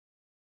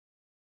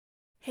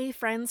Hey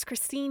friends,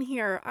 Christine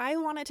here. I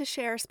wanted to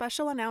share a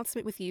special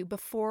announcement with you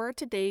before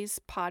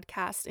today's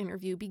podcast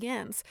interview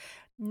begins.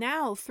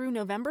 Now, through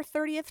November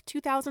 30th,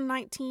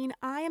 2019,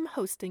 I am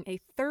hosting a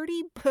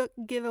 30-book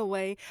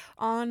giveaway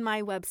on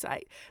my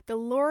website. The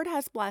Lord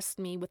has blessed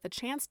me with the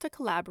chance to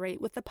collaborate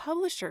with the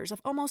publishers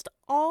of almost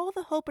all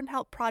the Hope and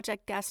Help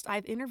Project guests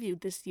I've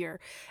interviewed this year,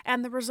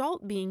 and the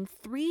result being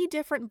 3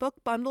 different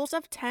book bundles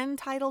of 10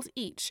 titles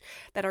each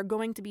that are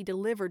going to be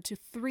delivered to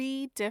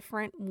 3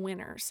 different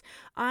winners.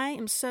 I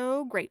am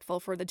so grateful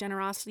for the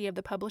generosity of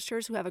the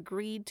publishers who have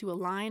agreed to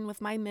align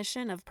with my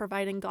mission of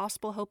providing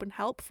gospel hope and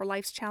help for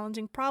life's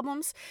challenging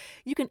problems.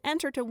 You can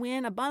enter to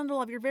win a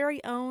bundle of your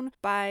very own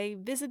by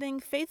visiting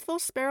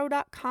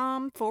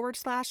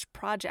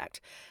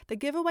faithfulsparrow.com/project. The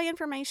giveaway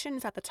information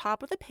is at the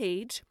top of the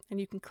page, and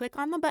you can click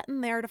on the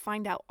button there to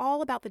find out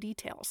all about the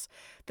details.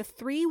 The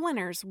 3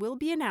 winners will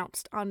be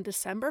announced on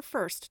December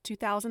 1st,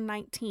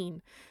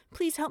 2019.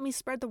 Please help me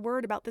spread the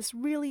word about this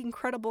really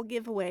incredible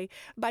giveaway.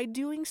 By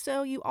doing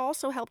so, you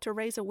also help to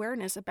raise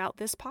awareness about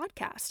this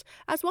podcast,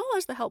 as well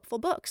as the helpful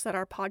books that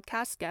our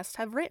podcast guests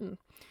have written.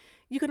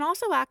 You can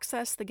also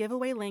access the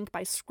giveaway link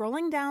by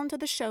scrolling down to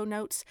the show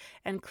notes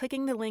and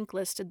clicking the link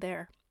listed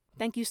there.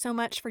 Thank you so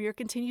much for your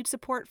continued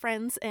support,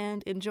 friends,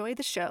 and enjoy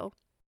the show.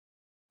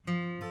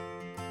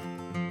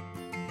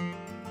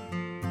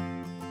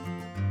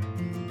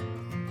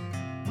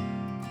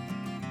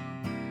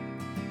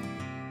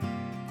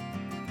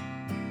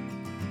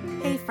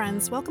 Hey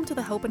friends, welcome to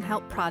the Hope and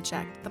Help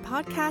Project, the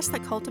podcast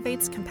that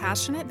cultivates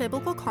compassionate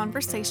biblical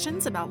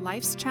conversations about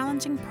life's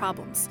challenging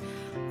problems.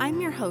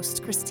 I'm your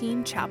host,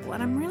 Christine Chappell,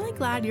 and I'm really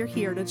glad you're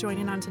here to join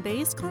in on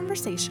today's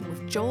conversation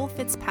with Joel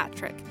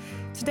Fitzpatrick.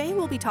 Today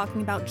we'll be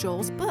talking about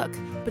Joel's book,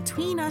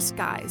 Between Us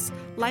Guys,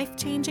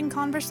 Life-Changing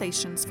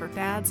Conversations for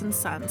Dads and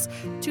Sons,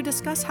 to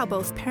discuss how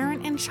both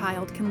parent and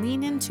child can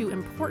lean into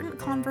important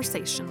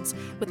conversations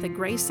with the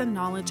grace and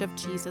knowledge of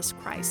Jesus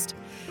Christ.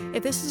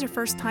 If this is your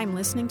first time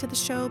listening to the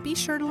show, be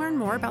sure to learn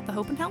more about the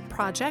Hope and Help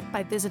Project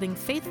by visiting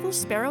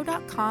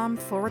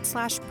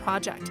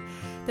faithfulsparrow.com/project.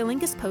 The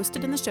link is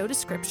posted in the show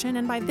description,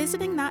 and by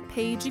visiting that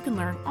page, you can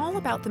learn all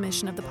about the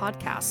mission of the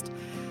podcast.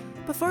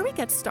 Before we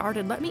get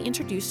started, let me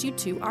introduce you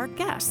to our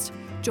guest.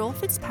 Joel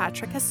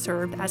Fitzpatrick has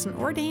served as an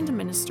ordained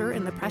minister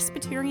in the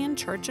Presbyterian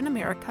Church in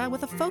America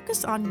with a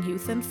focus on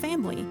youth and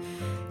family.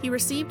 He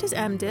received his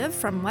MDiv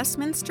from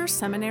Westminster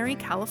Seminary,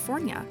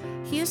 California.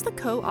 He is the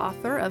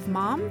co-author of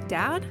Mom,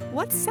 Dad,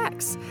 What's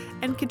Sex?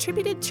 And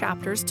contributed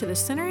chapters to the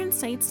Sinner and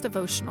Saints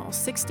devotional,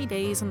 60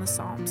 Days in the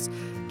Psalms.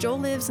 Joel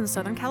lives in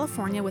Southern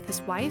California with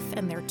his wife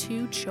and their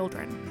 2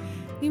 children.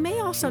 You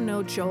may also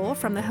know Joel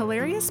from the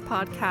hilarious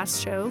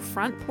podcast show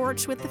Front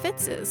Porch with the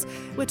Fitzes,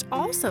 which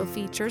also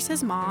features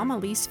his mom,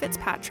 Elise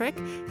Fitzpatrick,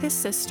 his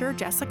sister,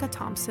 Jessica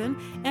Thompson,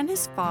 and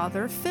his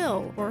father,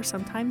 Phil, or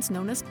sometimes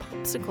known as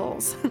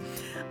Popsicles.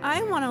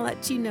 I want to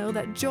let you know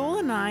that Joel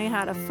and I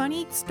had a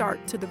funny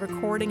start to the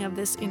recording of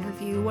this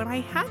interview when I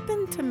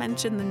happened to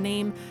mention the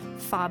name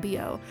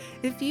Fabio.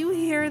 If you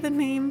hear the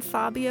name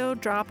Fabio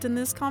dropped in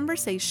this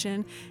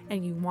conversation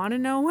and you want to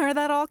know where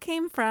that all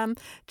came from,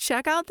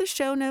 check out the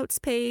show notes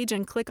page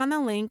and click on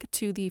the link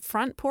to the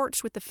Front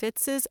Porch with the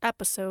Fitzes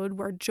episode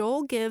where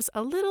Joel gives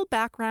a little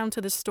background to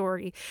the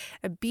story.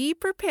 Be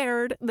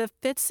prepared, the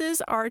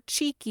Fitzes are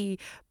cheeky,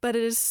 but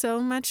it is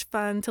so much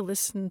fun to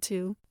listen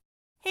to.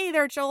 Hey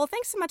there, Joel.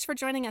 Thanks so much for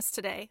joining us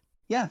today.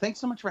 Yeah, thanks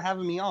so much for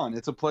having me on.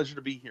 It's a pleasure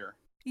to be here.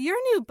 Your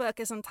new book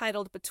is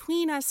entitled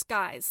Between Us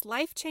Guys,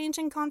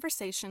 Life-Changing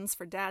Conversations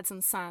for Dads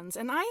and Sons.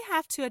 And I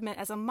have to admit,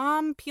 as a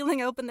mom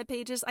peeling open the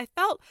pages, I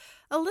felt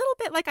a little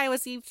bit like I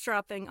was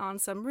eavesdropping on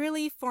some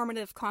really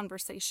formative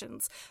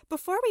conversations.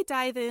 Before we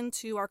dive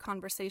into our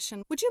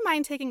conversation, would you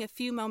mind taking a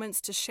few moments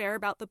to share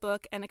about the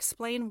book and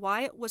explain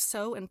why it was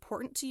so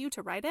important to you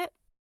to write it?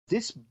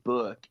 This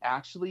book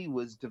actually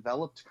was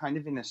developed kind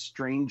of in a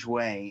strange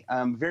way,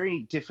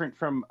 very different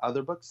from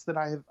other books that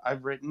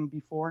I've written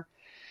before.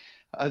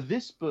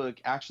 This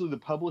book, actually, the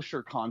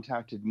publisher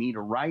contacted me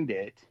to write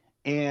it,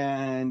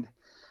 and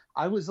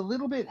I was a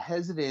little bit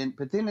hesitant,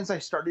 but then as I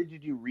started to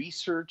do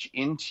research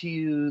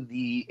into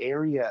the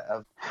area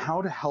of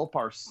how to help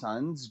our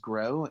sons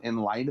grow in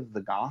light of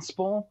the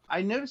gospel,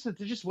 I noticed that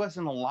there just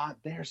wasn't a lot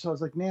there. So I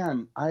was like,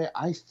 man,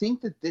 I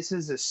think that this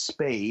is a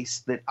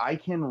space that I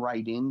can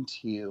write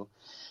into.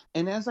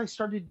 And as I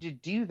started to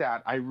do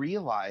that, I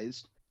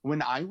realized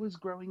when I was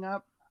growing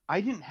up,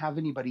 I didn't have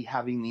anybody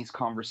having these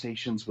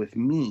conversations with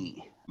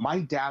me. My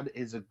dad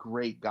is a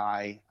great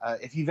guy.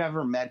 If you've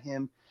ever met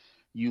him,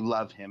 you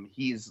love him.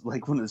 He's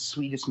like one of the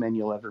sweetest men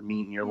you'll ever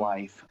meet in your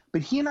life.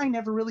 But he and I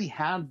never really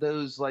had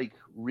those like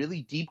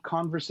really deep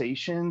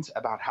conversations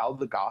about how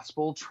the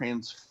gospel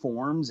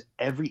transforms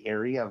every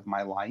area of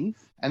my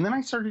life. And then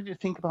I started to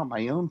think about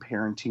my own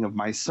parenting of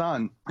my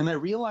son. And I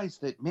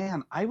realized that,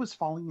 man, I was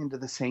falling into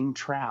the same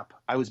trap.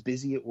 I was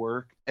busy at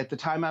work. At the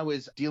time, I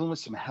was dealing with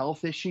some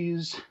health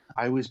issues.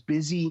 I was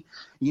busy,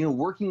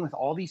 working with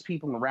all these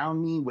people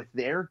around me with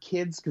their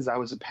kids because I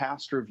was a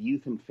pastor of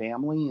youth and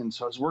family. And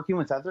so I was working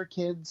with other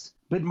kids.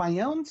 But my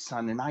own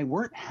son and I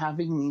weren't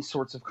having these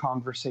sorts of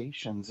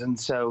conversations. And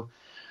so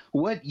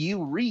what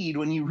you read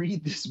when you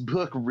read this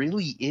book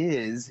really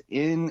is,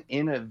 in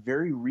a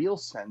very real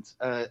sense,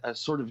 a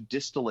sort of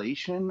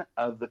distillation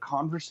of the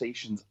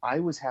conversations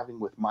I was having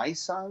with my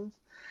sons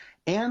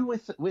and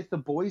with the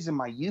boys in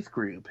my youth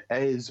group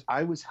as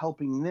I was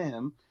helping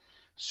them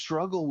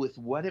struggle with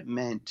what it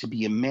meant to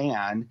be a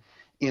man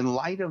in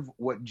light of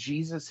what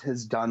Jesus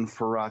has done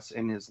for us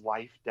in his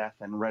life, death,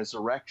 and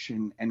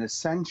resurrection and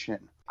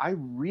ascension. I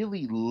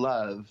really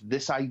love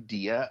this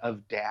idea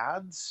of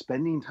dads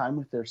spending time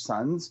with their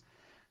sons,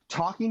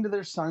 talking to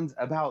their sons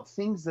about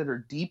things that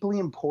are deeply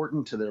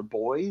important to their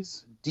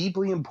boys,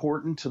 deeply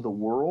important to the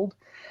world,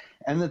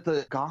 and that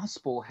the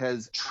gospel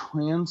has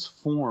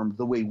transformed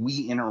the way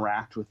we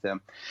interact with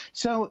them.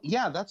 So,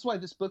 yeah, that's why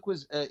this book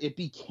was, it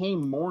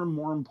became more and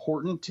more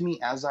important to me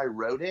as I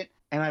wrote it.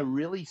 And I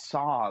really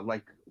saw,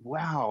 like,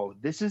 wow,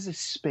 this is a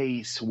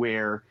space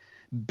where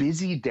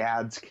busy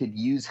dads could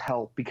use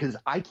help because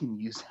I can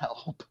use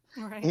help.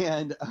 Right.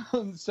 And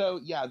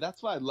so, yeah,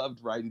 that's why I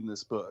loved writing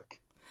this book.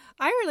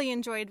 I really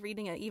enjoyed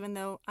reading it, even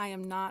though I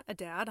am not a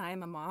dad, I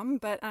am a mom,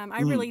 but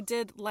I really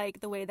did like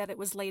the way that it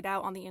was laid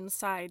out on the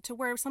inside, to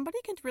where somebody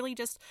can really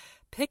just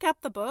pick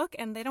up the book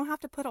and they don't have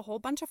to put a whole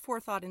bunch of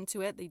forethought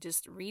into it. They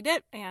just read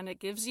it and it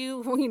gives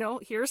you,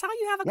 here's how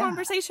you have a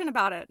conversation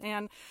about it.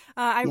 And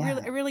I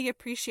really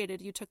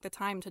appreciated you took the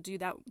time to do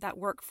that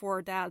work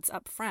for dads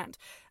up front.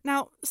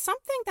 Now,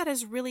 something that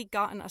has really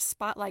gotten a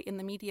spotlight in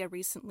the media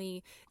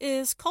recently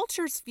is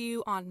culture's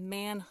view on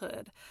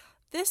manhood.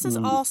 This is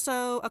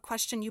also a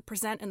question you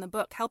present in the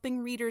book,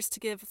 helping readers to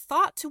give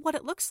thought to what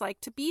it looks like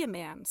to be a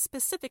man,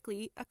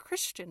 specifically a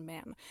Christian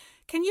man.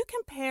 Can you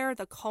compare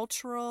the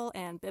cultural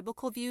and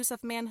biblical views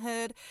of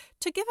manhood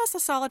to give us a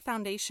solid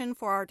foundation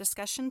for our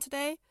discussion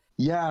today?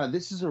 Yeah,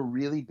 this is a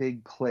really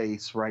big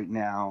place right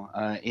now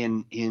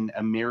in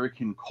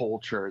American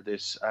culture,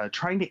 this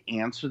trying to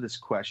answer this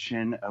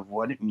question of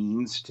what it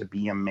means to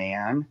be a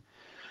man.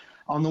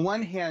 On the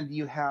one hand,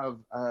 you have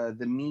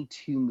the Me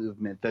Too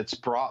movement that's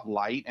brought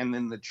light, and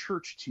then the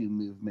Church Too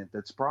movement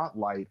that's brought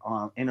light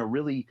in a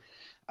really,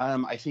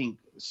 I think,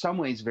 some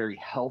ways very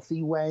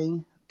healthy way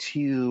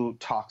to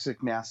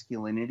toxic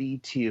masculinity,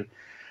 to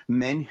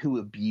men who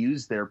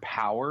abuse their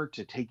power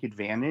to take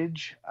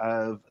advantage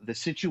of the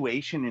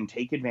situation and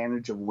take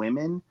advantage of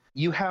women.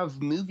 You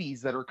have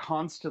movies that are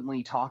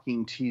constantly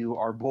talking to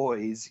our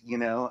boys.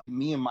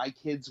 Me and my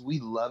kids, we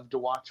love to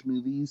watch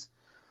movies.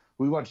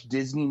 We watch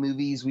Disney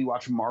movies, we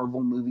watch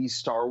Marvel movies,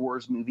 Star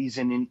Wars movies,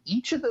 and in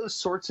each of those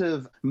sorts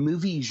of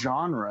movie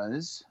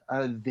genres,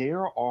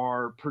 there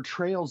are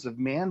portrayals of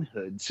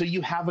manhood. So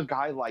you have a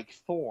guy like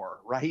Thor,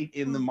 right,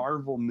 in the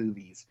Marvel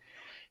movies,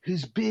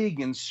 who's big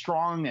and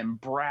strong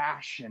and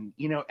brash, and,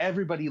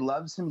 everybody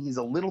loves him. He's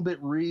a little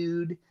bit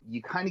rude.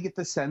 You kind of get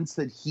the sense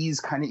that he's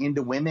kind of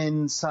into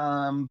women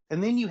some.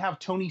 And then you have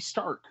Tony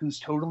Stark, who's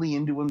totally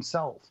into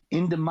himself,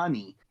 into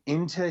money,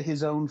 into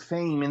his own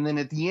fame. And then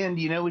at the end,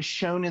 is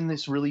shown in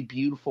this really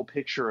beautiful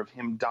picture of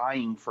him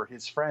dying for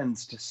his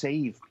friends to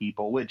save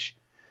people, which,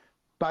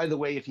 by the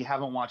way, if you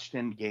haven't watched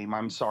Endgame,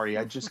 I'm sorry,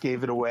 I just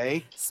gave it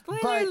away. Spoiler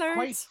but alert.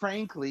 quite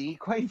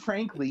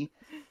frankly,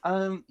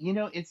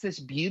 it's this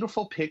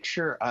beautiful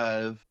picture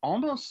of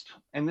almost,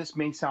 and this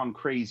may sound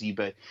crazy,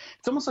 but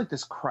it's almost like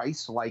this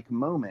Christ-like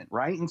moment,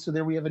 right? And so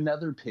there we have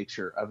another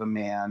picture of a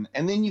man.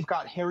 And then you've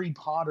got Harry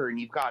Potter, and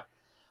you've got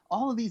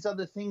all of these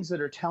other things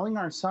that are telling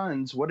our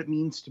sons what it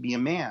means to be a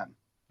man.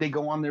 They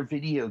go on their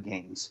video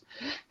games,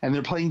 and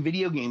they're playing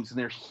video games, and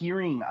they're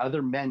hearing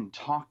other men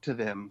talk to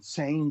them,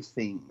 saying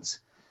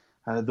things.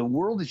 The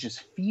world is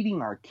just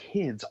feeding our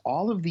kids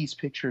all of these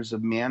pictures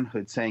of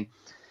manhood, saying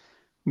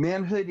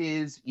manhood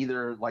is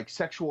either like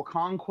sexual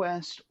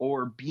conquest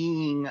or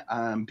being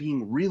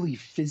really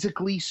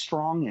physically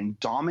strong and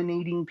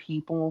dominating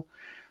people,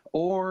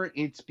 or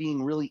it's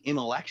being really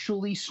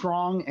intellectually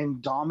strong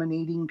and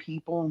dominating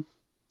people.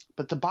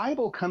 But the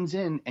Bible comes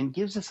in and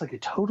gives us like a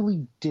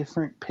totally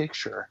different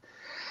picture.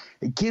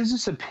 It gives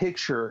us a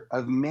picture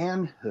of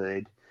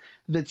manhood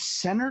that's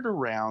centered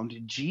around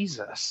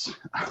Jesus.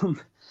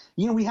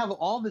 We have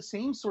all the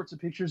same sorts of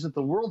pictures that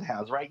the world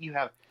has, right? You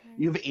have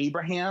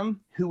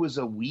Abraham, who was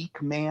a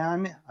weak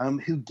man,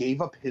 who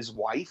gave up his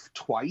wife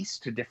twice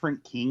to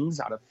different kings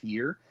out of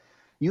fear.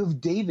 You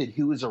have David,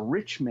 who was a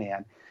rich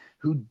man,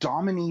 who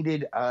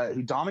dominated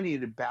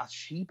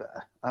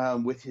Bathsheba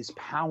with his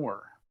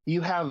power.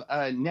 You have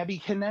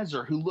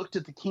Nebuchadnezzar, who looked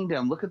at the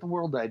kingdom, look at the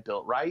world I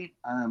built, right?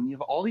 You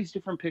have all these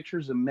different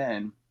pictures of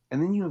men.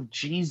 And then you have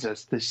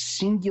Jesus, the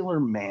singular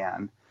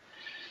man,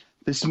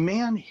 this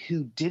man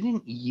who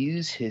didn't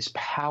use his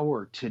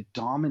power to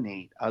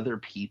dominate other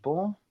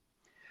people,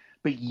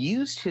 but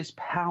used his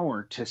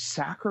power to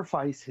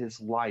sacrifice his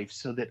life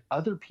so that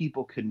other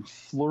people can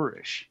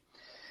flourish.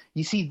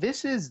 You see,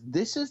 this is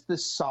the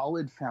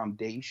solid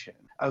foundation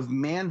of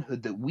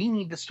manhood that we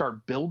need to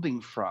start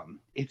building from.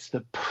 It's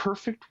the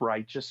perfect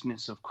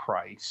righteousness of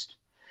Christ.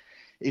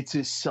 It's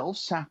his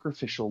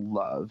self-sacrificial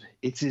love.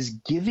 It's his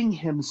giving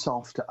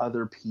himself to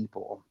other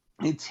people.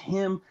 It's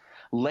him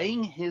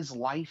laying his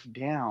life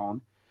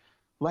down,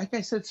 like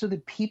I said, so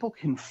that people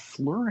can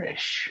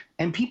flourish,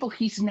 and people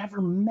he's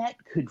never met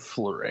could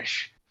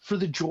flourish for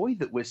the joy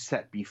that was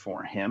set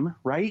before him,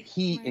 right?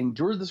 He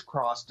endured this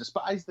cross,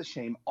 despised the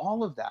shame,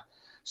 all of that,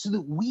 so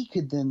that we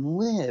could then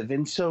live.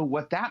 And so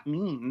what that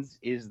means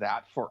is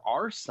that for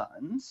our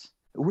sons,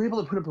 we're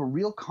able to put up a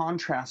real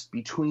contrast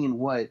between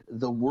what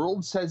the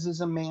world says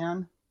is a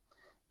man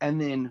and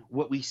then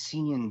what we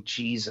see in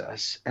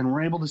Jesus. And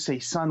we're able to say,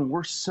 son,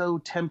 we're so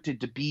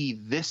tempted to be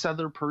this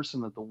other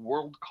person that the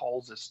world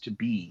calls us to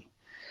be.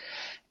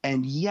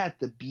 And yet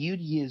the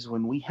beauty is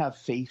when we have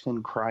faith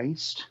in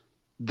Christ,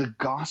 the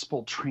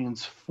gospel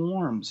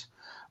transforms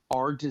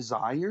our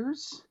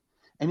desires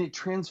and it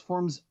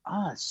transforms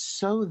us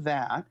so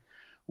that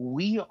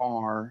we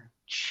are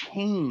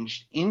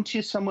changed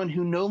into someone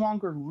who no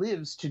longer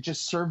lives to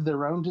just serve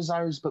their own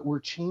desires, but we're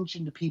changed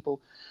into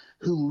people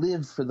who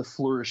live for the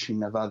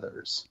flourishing of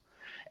others.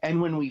 And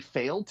when we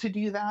fail to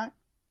do that,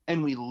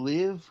 and we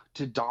live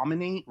to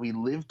dominate, we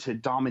live to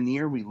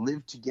domineer, we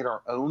live to get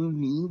our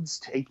own needs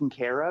taken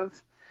care of,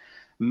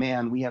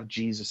 man, we have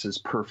Jesus's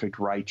perfect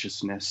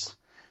righteousness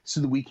so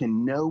that we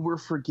can know we're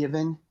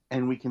forgiven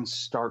and we can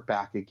start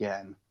back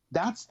again.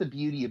 That's the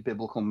beauty of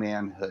biblical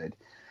manhood.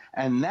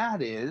 And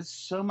that is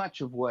so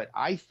much of what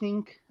I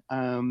think,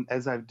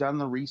 as I've done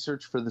the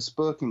research for this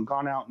book and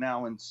gone out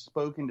now and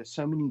spoken to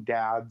so many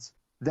dads,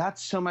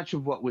 that's so much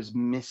of what was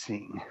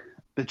missing.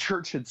 The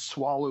church had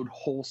swallowed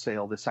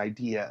wholesale this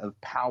idea of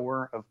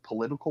power, of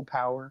political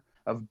power,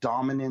 of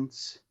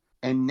dominance.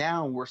 And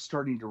now we're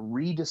starting to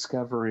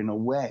rediscover in a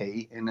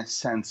way, in a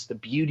sense, the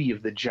beauty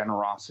of the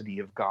generosity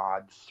of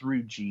God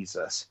through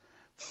Jesus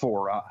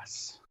for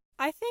us.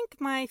 I think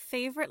my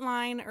favorite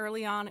line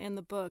early on in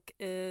the book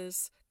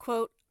is,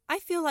 quote, "I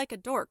feel like a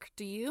dork.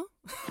 Do you?"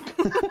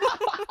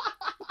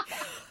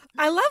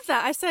 I love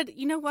that. I said,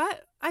 you know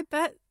what? I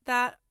bet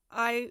that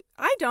I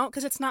don't,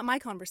 because it's not my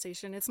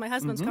conversation. It's my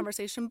husband's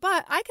conversation.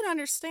 But I can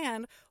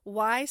understand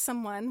why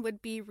someone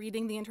would be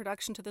reading the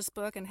introduction to this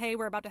book and, hey,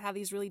 we're about to have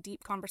these really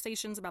deep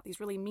conversations about these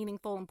really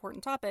meaningful,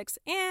 important topics.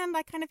 And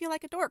I kind of feel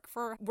like a dork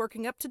for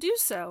working up to do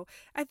so.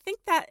 I think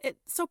that it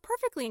so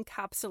perfectly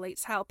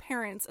encapsulates how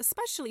parents,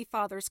 especially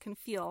fathers, can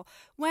feel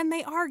when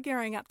they are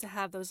gearing up to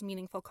have those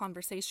meaningful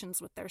conversations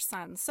with their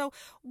sons. So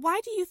why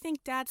do you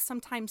think dads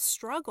sometimes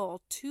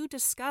struggle to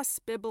discuss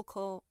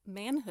biblical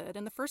manhood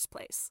in the first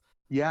place?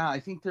 Yeah, I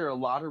think there are a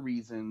lot of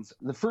reasons.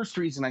 The first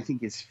reason I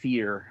think is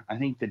fear. I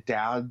think that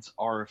dads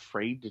are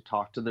afraid to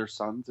talk to their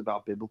sons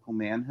about biblical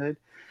manhood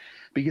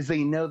because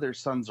they know their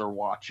sons are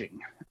watching.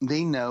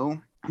 They know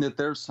that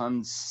their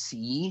sons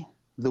see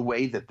the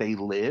way that they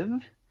live,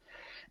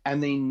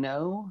 and they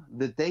know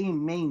that they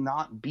may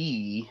not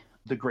be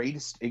the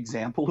greatest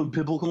example of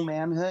biblical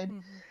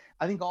manhood.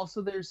 I think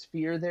also there's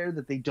fear there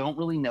that they don't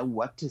really know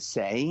what to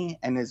say.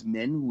 And as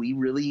men, we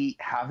really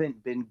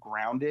haven't been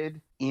grounded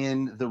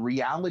in the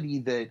reality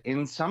that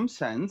in some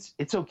sense,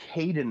 it's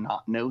okay to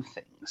not know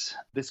things.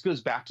 This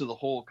goes back to the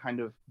whole kind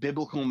of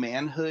biblical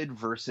manhood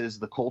versus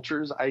the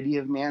culture's idea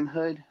of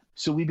manhood.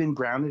 So we've been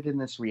grounded in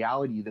this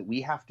reality that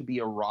we have to be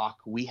a rock,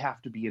 we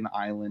have to be an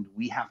island,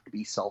 we have to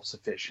be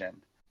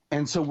self-sufficient.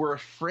 And so we're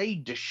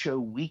afraid to show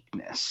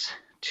weakness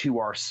to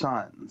our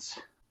sons.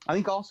 I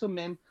think also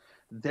men,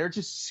 they're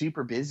just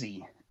super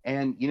busy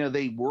and,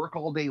 they work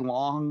all day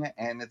long.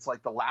 And it's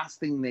like the last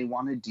thing they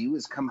want to do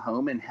is come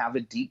home and have a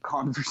deep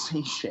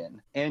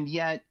conversation. And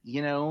yet,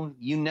 you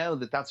know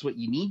that that's what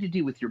you need to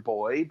do with your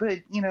boy. But,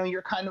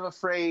 you're kind of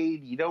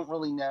afraid. You don't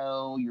really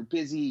know. You're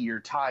busy.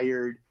 You're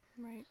tired.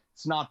 Right.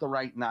 It's not the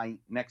right night.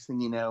 Next thing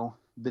you know,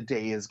 the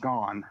day is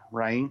gone.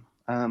 Right.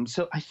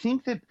 So I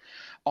think that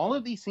all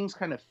of these things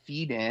kind of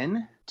feed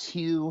in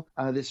to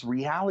this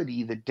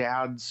reality that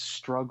dads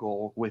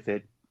struggle with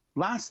it.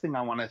 Last thing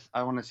I want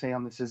to say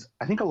on this is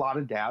I think a lot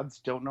of dads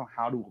don't know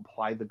how to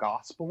apply the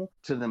gospel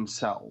to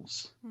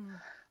themselves.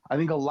 I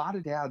think a lot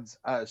of dads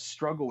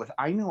struggle with,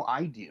 I know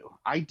I do.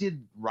 I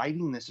did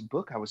writing this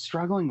book. I was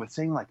struggling with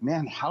saying like,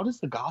 man, how does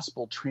the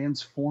gospel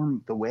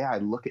transform the way I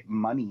look at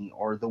money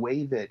or the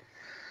way that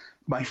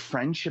my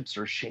friendships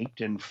are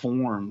shaped and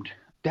formed?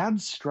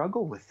 Dads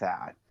struggle with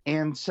that.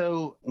 And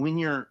so when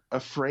you're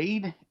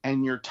afraid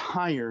and you're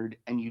tired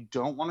and you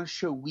don't want to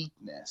show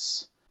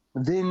weakness,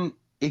 then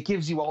it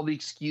gives you all the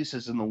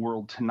excuses in the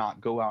world to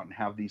not go out and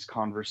have these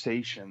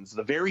conversations,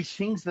 the very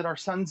things that our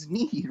sons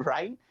need,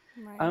 right?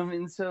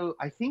 And so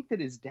I think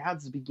that as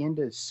dads begin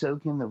to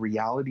soak in the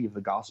reality of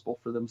the gospel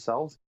for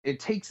themselves,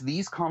 it takes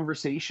these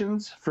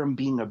conversations from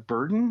being a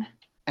burden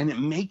and it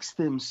makes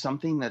them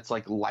something that's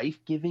like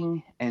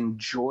life-giving and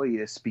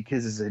joyous,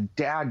 because as a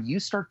dad, you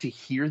start to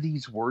hear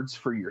these words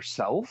for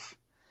yourself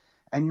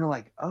and you're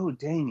like, oh,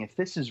 dang, if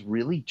this is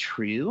really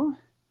true,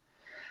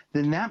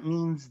 then that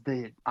means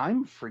that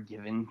I'm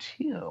forgiven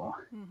too,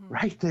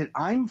 right? That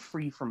I'm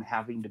free from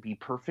having to be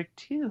perfect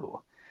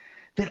too,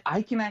 that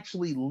I can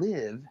actually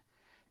live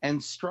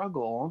and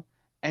struggle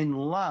and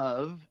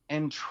love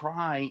and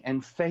try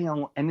and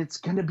fail, and it's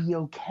going to be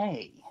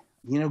okay.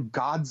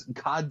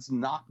 God's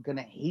not going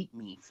to hate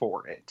me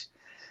for it.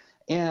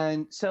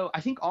 And so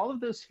I think all of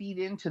those feed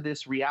into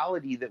this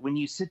reality that when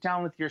you sit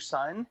down with your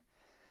son,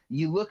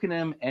 you look at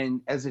him,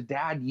 and as a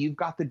dad, you've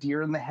got the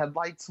deer in the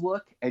headlights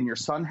look, and your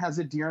son has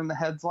a deer in the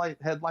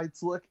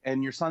headlights look,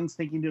 and your son's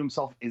thinking to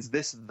himself, is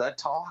this the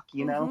talk?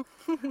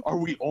 Are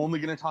we only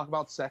going to talk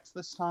about sex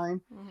this time?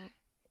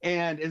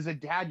 And as a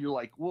dad, you're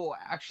like, well,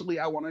 actually,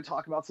 I want to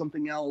talk about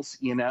something else,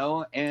 but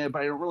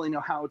I don't really know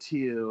how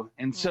to.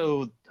 And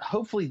so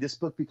hopefully this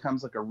book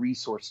becomes like a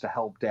resource to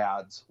help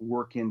dads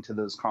work into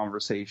those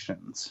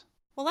conversations.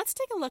 Well, let's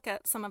take a look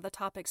at some of the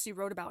topics you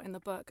wrote about in the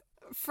book.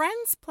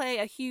 Friends play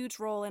a huge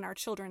role in our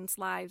children's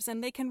lives,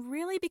 and they can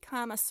really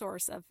become a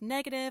source of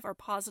negative or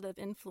positive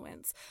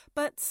influence.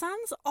 But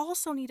sons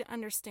also need to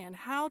understand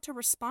how to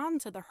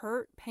respond to the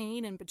hurt,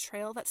 pain, and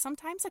betrayal that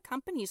sometimes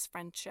accompanies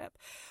friendship.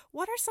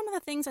 What are some of the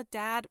things a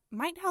dad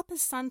might help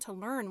his son to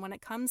learn when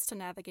it comes to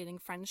navigating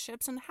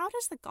friendships, and how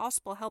does the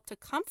gospel help to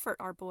comfort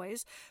our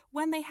boys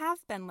when they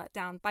have been let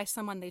down by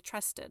someone they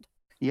trusted?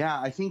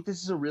 Yeah, I think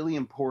this is a really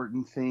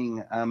important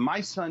thing.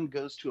 My son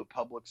goes to a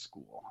public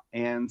school,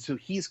 and so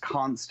he's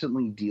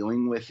constantly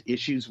dealing with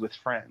issues with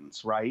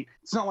friends, right?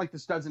 It's not like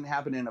this doesn't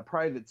happen in a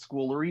private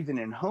school or even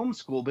in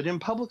homeschool, but in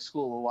public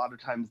school, a lot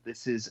of times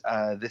this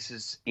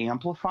is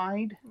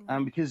amplified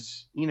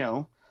because,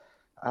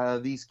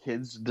 these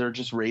kids, they're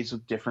just raised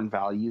with different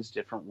values,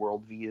 different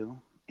worldview.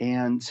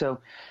 And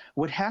so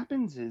what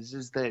happens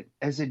is that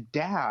as a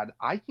dad,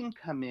 I can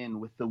come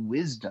in with the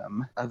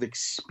wisdom of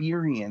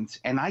experience,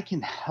 and I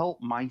can help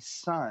my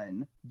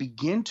son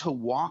begin to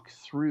walk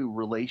through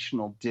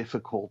relational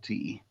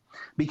difficulty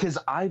because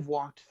I've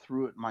walked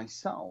through it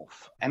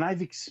myself, and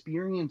I've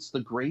experienced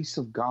the grace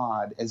of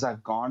God as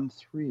I've gone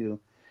through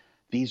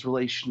these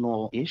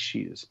relational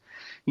issues.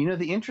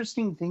 The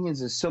interesting thing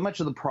is so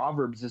much of the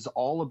Proverbs is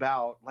all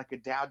about like a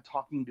dad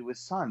talking to his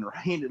son,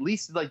 right? At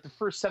least like the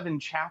first 7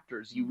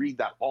 chapters, you read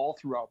that all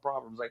throughout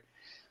Proverbs, like,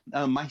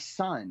 my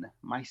son,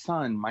 my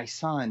son, my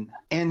son.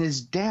 And as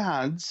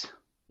dads,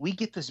 we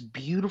get this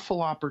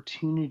beautiful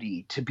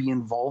opportunity to be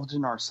involved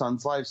in our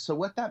sons' lives. So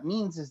what that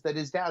means is that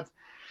as dads,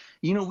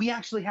 we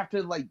actually have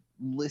to like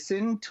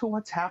listen to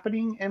what's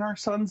happening in our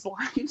sons'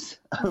 lives.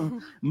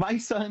 My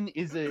son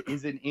is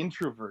an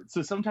introvert,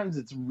 so sometimes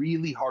it's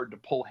really hard to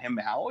pull him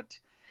out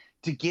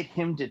to get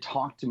him to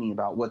talk to me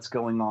about what's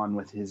going on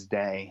with his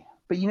day.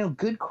 But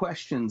good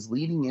questions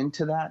leading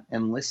into that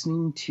and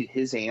listening to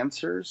his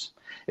answers,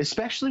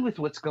 especially with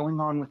what's going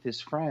on with his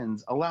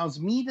friends, allows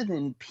me to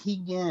then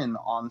peek in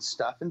on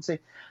stuff and say,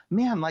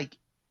 man, like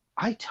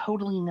I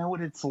totally know what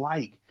it's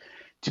like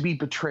to be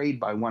betrayed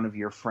by one of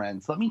your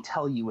friends. Let me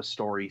tell you a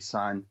story,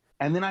 son.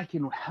 And then I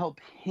can help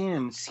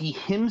him see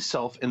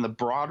himself in the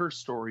broader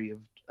story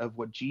of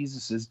what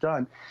Jesus has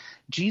done.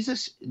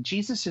 Jesus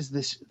is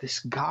this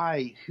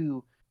guy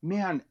who,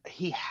 man,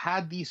 he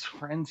had these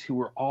friends who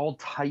were all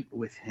tight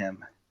with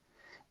him.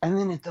 And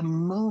then at the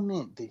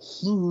moment that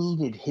he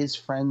needed his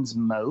friends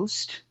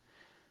most,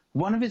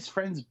 one of his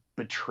friends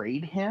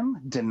betrayed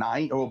him,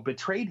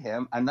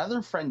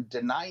 another friend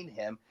denied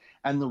him,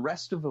 and the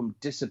rest of them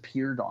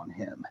disappeared on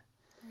him.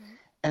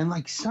 And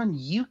like, son,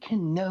 you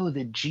can know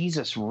that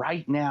Jesus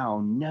right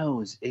now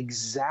knows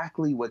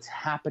exactly what's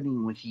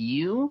happening with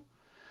you.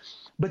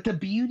 But the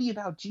beauty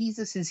about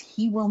Jesus is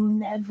he will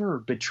never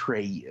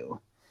betray you.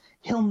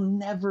 He'll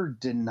never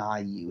deny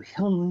you.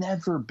 He'll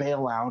never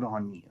bail out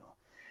on you.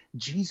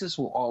 Jesus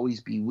will always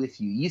be with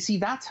you. You see,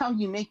 that's how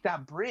you make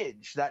that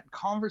bridge, that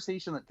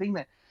conversation, that thing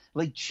that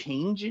like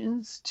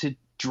changes to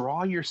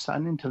draw your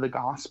son into the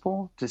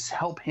gospel, to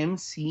help him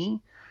see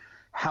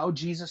how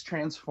Jesus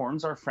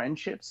transforms our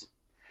friendships.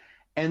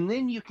 And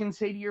then you can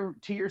say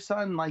to your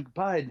son, like,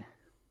 bud,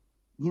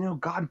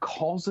 God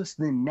calls us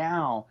then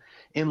now,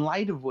 in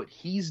light of what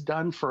he's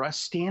done for us,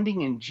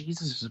 standing in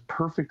Jesus'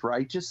 perfect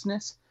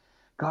righteousness,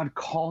 God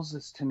calls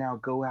us to now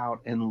go out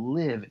and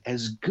live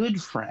as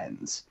good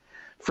friends,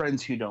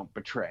 friends who don't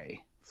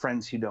betray,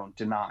 friends who don't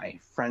deny,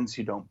 friends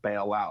who don't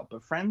bail out,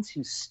 but friends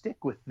who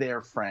stick with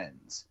their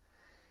friends,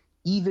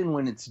 even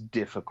when it's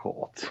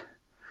difficult.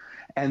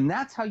 And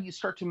that's how you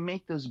start to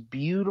make those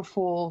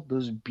beautiful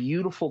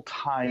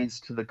ties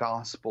to the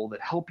gospel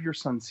that help your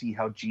son see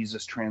how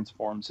Jesus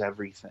transforms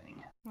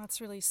everything. That's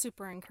really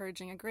super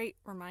encouraging. A great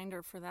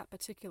reminder for that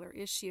particular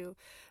issue.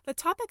 The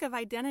topic of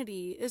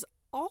identity is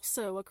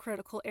also a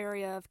critical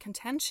area of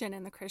contention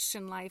in the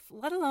Christian life,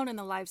 let alone in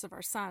the lives of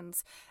our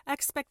sons.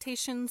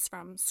 Expectations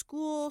from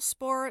school,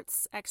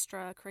 sports,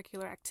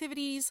 extracurricular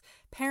activities,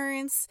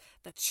 parents,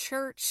 the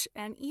church,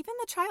 and even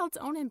the child's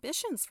own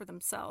ambitions for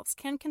themselves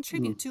can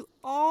contribute to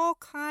all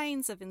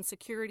kinds of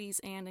insecurities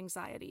and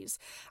anxieties.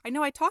 I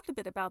know I talked a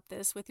bit about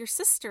this with your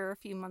sister a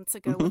few months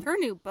ago with her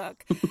new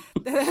book,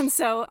 and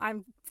so I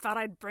thought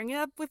I'd bring it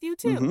up with you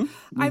too.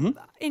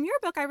 In your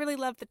book, I really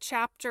love the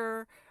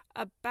chapter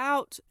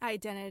about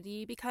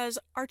identity because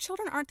our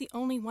children aren't the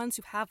only ones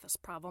who have this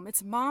problem.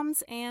 It's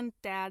moms and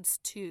dads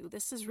too.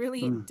 This is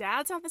really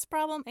dads have this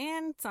problem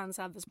and sons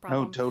have this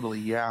problem. Oh, totally,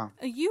 yeah.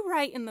 You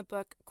write in the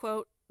book,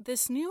 quote,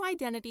 This new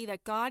identity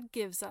that God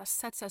gives us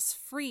sets us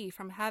free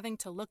from having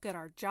to look at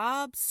our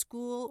job,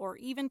 school, or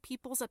even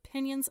people's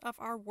opinions of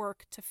our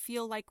work to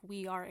feel like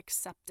we are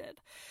accepted.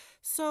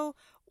 So,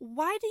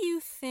 why do you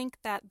think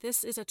that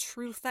this is a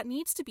truth that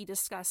needs to be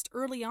discussed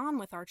early on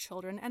with our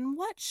children? And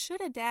what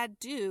should a dad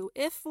do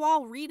if,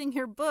 while reading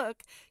your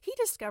book, he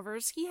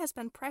discovers he has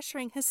been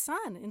pressuring his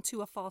son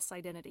into a false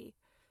identity?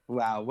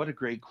 Wow, what a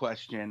great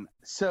question.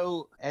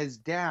 So, as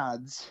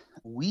dads,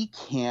 we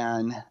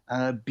can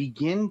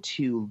begin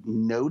to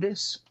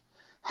notice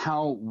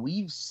how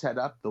we've set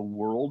up the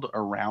world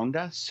around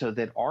us so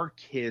that our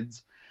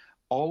kids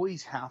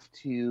always have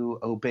to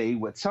obey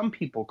what some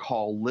people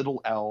call little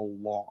L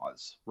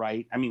laws,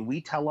 right? I mean, we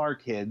tell our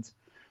kids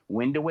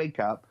when to wake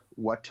up,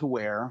 what to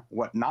wear,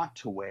 what not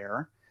to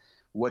wear,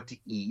 what to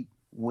eat,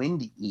 when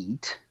to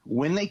eat,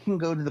 when they can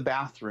go to the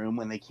bathroom,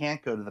 when they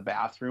can't go to the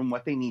bathroom,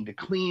 what they need to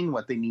clean,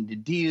 what they need to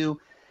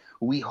do.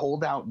 We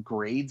hold out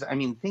grades. I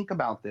mean, think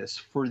about this.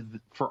 For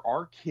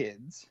our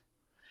kids,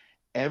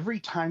 every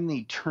time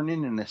they turn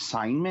in an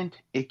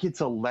assignment, it gets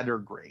a letter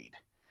grade.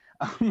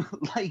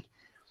 Like,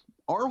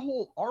 our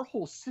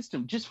whole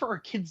system, just for our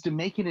kids to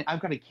make it. I've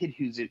got a kid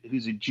who's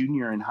a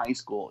junior in high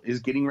school, is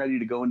getting ready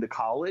to go into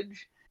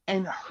college,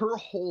 and her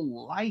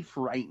whole life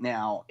right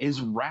now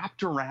is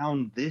wrapped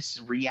around this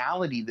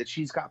reality that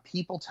she's got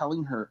people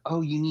telling her,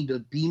 "Oh, you need to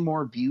be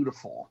more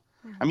beautiful."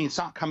 I mean, it's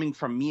not coming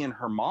from me and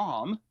her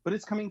mom, but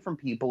it's coming from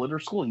people at her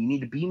school. You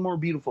need to be more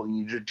beautiful.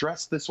 You need to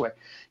dress this way.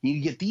 You need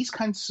to get these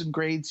kinds of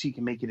grades so you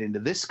can make it into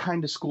this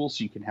kind of school,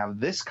 so you can have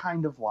this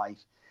kind of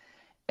life.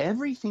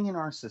 Everything in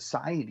our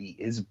society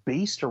is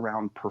based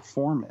around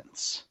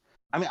performance.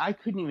 I mean, I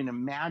couldn't even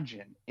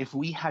imagine if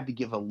we had to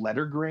give a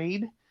letter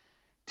grade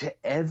to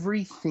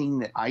everything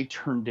that I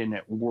turned in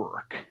at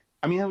work.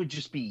 I mean, that would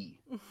just be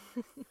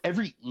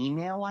every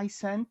email I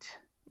sent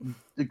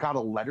got a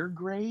letter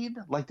grade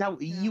like that.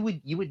 Yeah.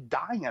 You would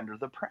die under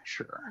the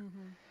pressure.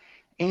 Mm-hmm.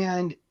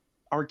 And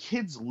our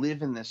kids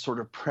live in this sort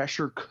of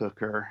pressure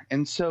cooker.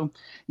 And so,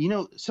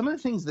 some of the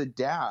things that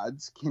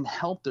dads can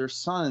help their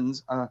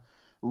sons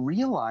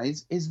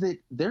realize is that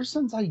their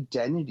son's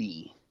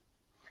identity,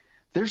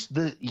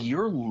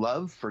 your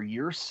love for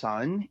your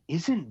son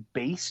isn't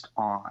based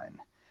on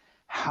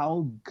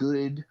how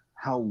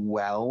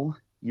well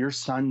your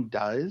son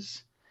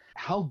does,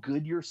 how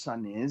good your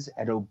son is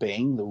at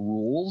obeying the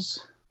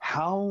rules,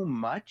 how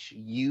much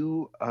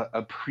you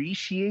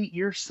appreciate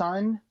your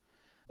son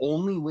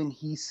only when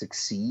he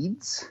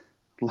succeeds.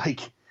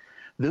 Like,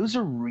 those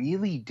are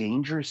really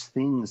dangerous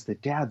things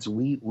that dads,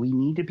 we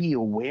need to be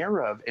aware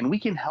of. And we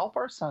can help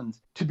our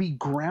sons to be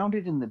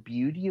grounded in the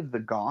beauty of the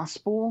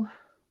gospel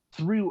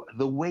through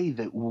the way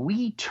that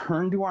we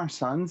turn to our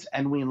sons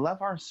and we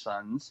love our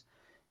sons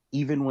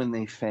even when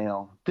they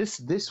fail.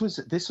 This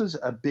was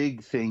a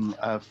big thing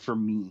for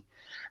me.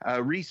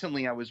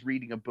 Recently, I was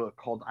reading a book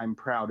called I'm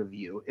Proud of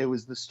You. It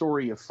was the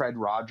story of Fred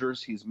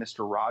Rogers, who's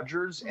Mr.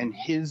 Rogers, and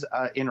his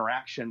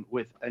interaction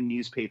with a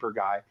newspaper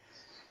guy.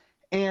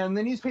 And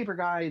the newspaper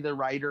guy, the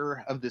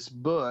writer of this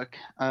book,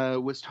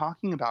 was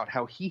talking about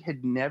how he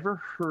had never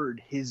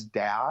heard his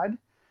dad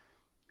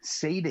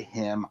say to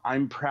him,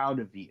 "I'm proud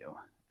of you."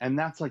 And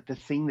that's like the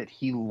thing that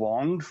he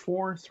longed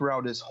for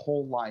throughout his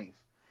whole life,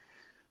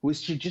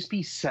 was to just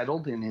be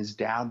settled in his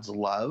dad's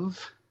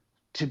love,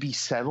 to be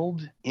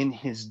settled in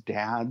his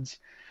dad's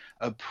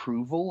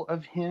approval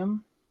of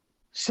him.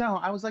 So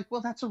I was like,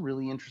 well, that's a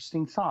really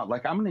interesting thought.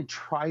 Like, I'm going to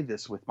try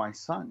this with my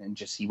son and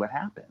just see what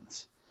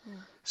happens. Yeah.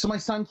 So my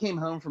son came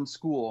home from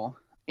school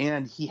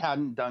and he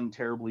hadn't done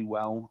terribly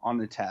well on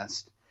the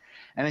test.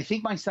 And I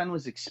think my son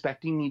was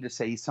expecting me to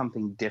say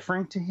something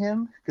different to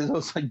him, because I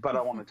was like, but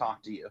I want to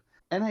talk to you.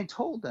 And I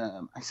told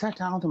him, I sat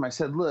down with him, I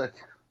said, look,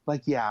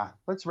 like, yeah,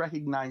 let's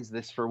recognize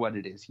this for what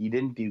it is. You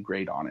didn't do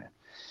great on it.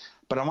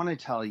 But I want to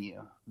tell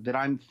you that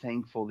I'm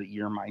thankful that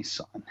you're my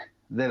son,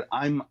 that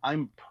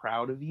I'm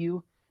proud of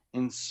you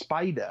in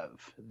spite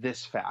of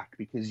this fact,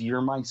 because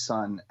you're my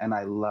son and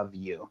I love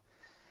you.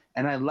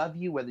 And I love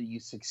you whether you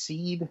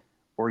succeed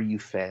or you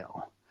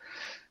fail.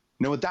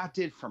 Now, what that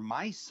did for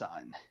my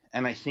son,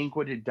 and I think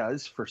what it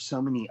does for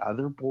so many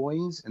other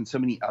boys and so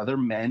many other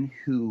men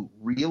who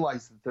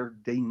realize that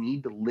they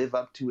need to live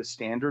up to a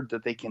standard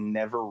that they can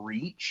never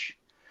reach,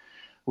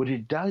 what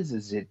it does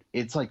is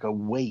it's like a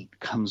weight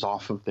comes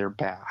off of their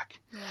back.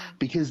 Yeah.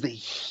 Because they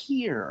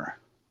hear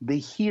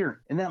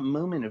in that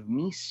moment of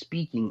me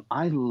speaking,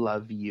 I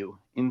love you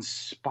in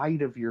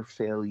spite of your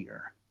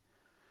failure.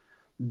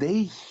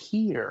 They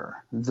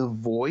hear the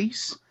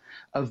voice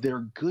of their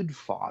good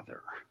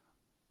father,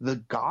 the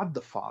God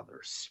the Father,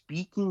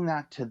 speaking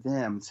that to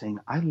them, saying,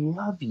 I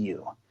love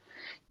you.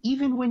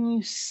 Even when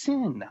you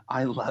sin,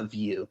 I love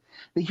you.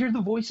 They hear the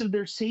voice of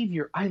their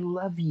Savior, I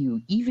love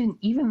you. Even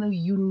though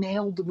you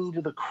nailed me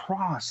to the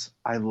cross,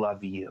 I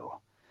love you.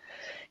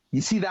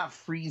 You see, that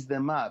frees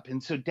them up.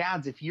 And so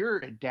dads, if you're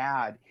a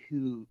dad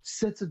who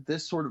sits at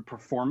this sort of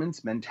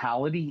performance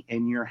mentality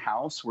in your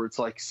house where it's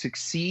like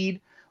succeed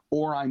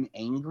or I'm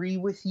angry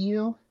with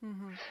you,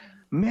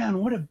 Man,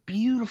 what a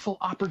beautiful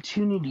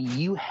opportunity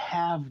you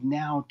have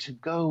now to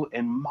go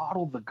and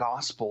model the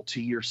gospel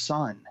to your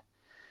son,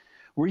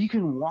 where you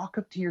can walk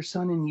up to your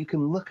son and you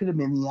can look at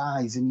him in the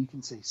eyes and you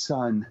can say,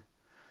 son,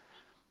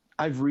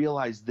 I've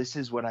realized this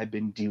is what I've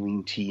been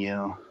doing to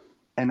you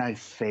and I've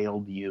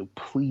failed you.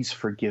 Please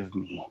forgive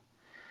me.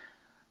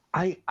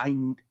 I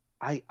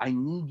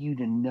need you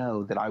to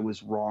know that I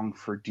was wrong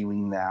for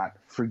doing that.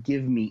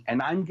 Forgive me.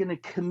 And I'm going to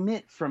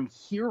commit from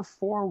here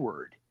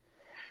forward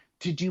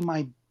to do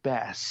my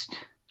best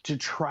to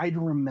try to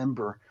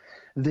remember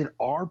that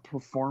our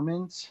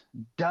performance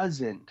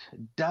doesn't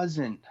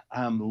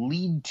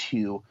lead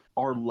to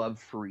our love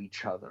for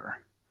each other.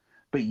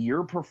 But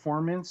your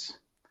performance,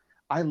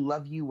 I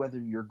love you whether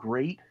you're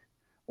great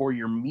or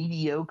you're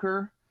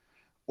mediocre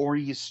or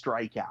you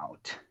strike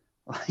out.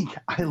 Like,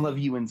 I love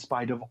you in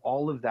spite of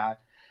all of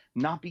that,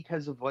 not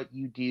because of what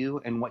you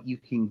do and what you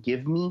can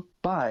give me,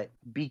 but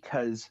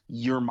because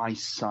you're my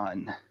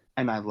son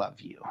and I love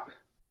you.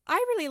 I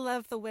really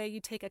love the way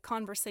you take a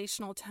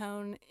conversational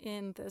tone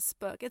in this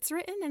book. It's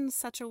written in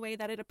such a way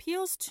that it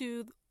appeals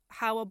to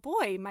how a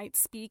boy might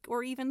speak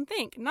or even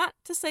think. Not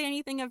to say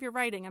anything of your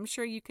writing. I'm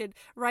sure you could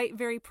write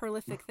very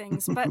prolific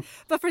things, but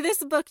for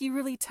this book, you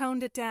really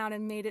toned it down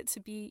and made it to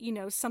be,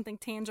 something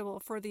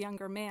tangible for the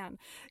younger man.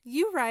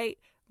 You write,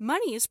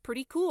 money is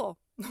pretty cool.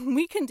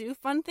 We can do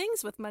fun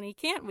things with money,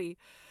 can't we?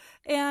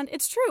 And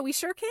it's true, we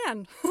sure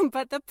can.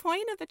 But the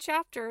point of the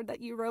chapter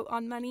that you wrote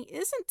on money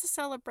isn't to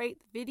celebrate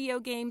the video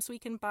games we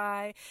can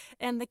buy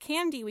and the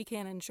candy we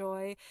can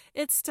enjoy.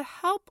 It's to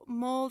help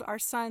mold our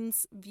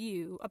son's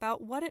view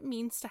about what it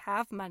means to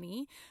have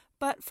money,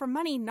 but for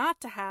money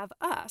not to have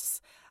us.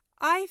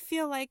 I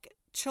feel like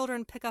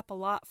children pick up a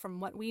lot from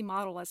what we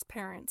model as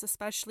parents,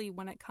 especially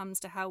when it comes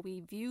to how we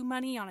view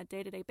money on a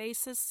day-to-day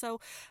basis. So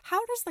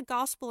how does the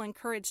gospel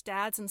encourage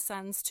dads and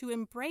sons to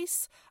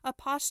embrace a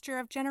posture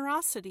of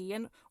generosity?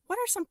 And what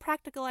are some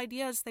practical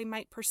ideas they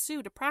might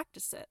pursue to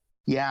practice it?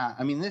 Yeah,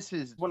 I mean, this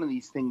is one of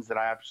these things that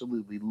I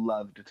absolutely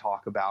love to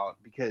talk about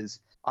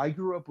because I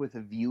grew up with a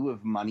view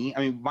of money.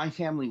 I mean, my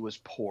family was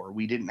poor.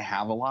 We didn't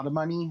have a lot of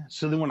money.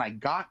 So then when I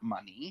got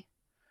money,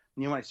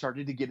 when I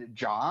started to get a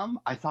job,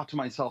 I thought to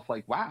myself,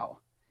 like, wow,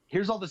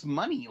 here's all this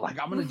money. Like,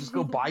 I'm going to just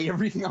go buy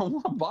everything I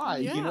want to buy.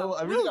 Yeah.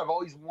 Everything I've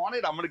always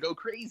wanted, I'm going to go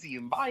crazy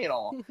and buy it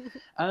all.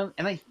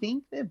 And I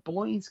think that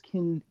boys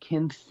can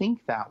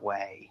think that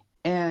way.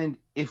 And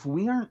if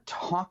we aren't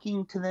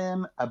talking to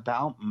them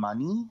about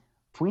money,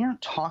 if we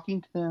aren't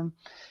talking to them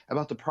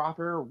about the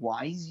proper,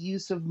 wise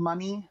use of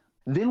money,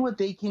 then what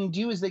they can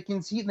do is they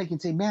can see it and they can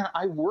say, man,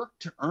 I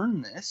worked to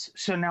earn this.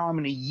 So now I'm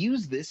going to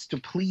use this to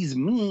please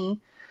me,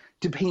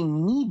 to pay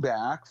me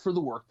back for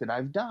the work that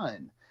I've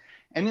done.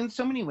 And in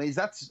so many ways,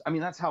 that's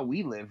how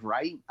we live,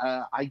 right?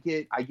 I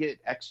get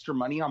extra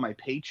money on my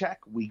paycheck.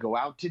 We go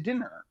out to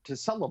dinner to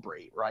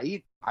celebrate,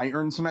 right? I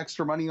earn some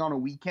extra money on a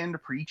weekend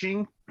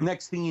preaching.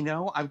 Next thing you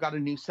know, I've got a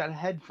new set of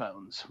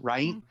headphones,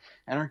 right?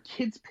 And our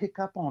kids pick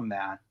up on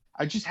that.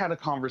 I just had a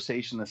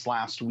conversation this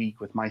last week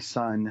with my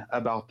son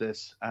about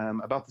this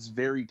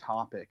very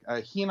topic.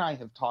 He and I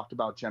have talked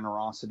about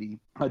generosity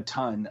a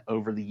ton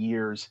over the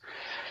years.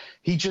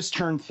 He just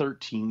turned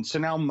 13, so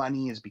now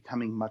money is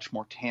becoming much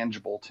more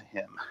tangible to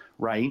him,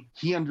 right?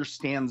 He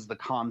understands the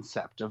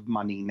concept of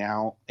money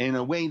now in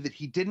a way that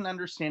he didn't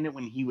understand it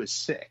when he was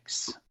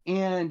 6.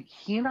 And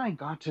he and I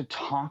got to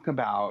talk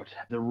about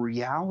the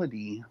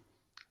reality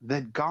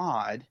that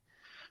God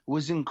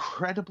was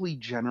incredibly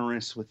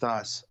generous with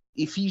us.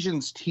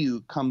 Ephesians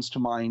 2 comes to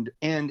mind,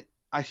 and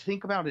I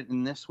think about it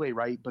in this way,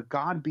 right? But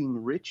God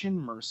being rich in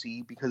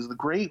mercy because of the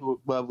great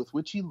love with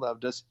which he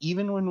loved us,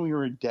 even when we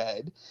were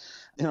dead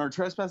in our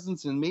trespasses and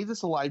sin, made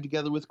us alive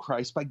together with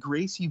Christ. By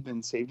grace you've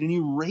been saved, and he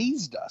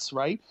raised us,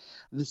 right?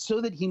 So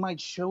that he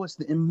might show us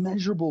the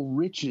immeasurable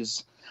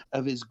riches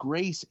of his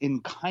grace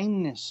and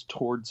kindness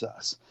towards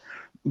us.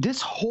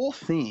 This whole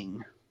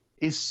thing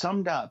is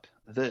summed up,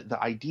 the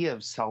idea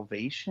of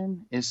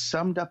salvation is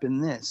summed up in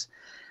this.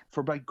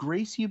 For by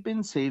grace you've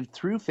been saved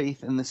through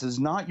faith, and this is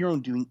not your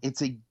own doing.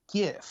 It's a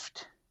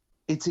gift.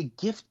 It's a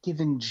gift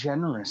given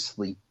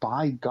generously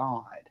by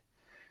God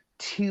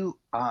to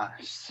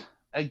us,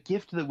 a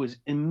gift that was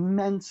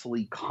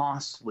immensely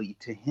costly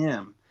to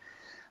him.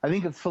 I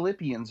think of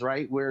Philippians,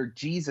 right, where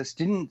Jesus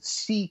didn't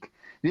think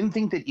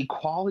that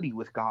equality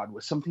with God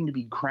was something to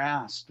be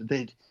grasped,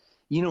 that,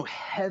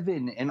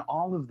 heaven and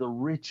all of the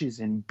riches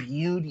and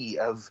beauty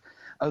of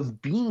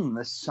being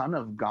the Son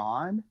of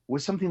God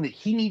was something that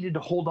he needed to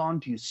hold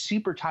on to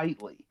super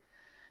tightly.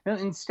 Now,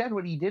 instead,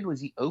 what he did was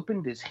he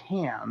opened his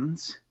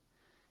hands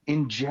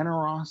in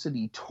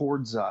generosity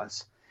towards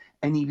us,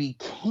 and he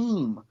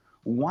became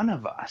one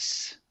of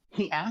us.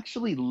 He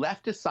actually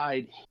left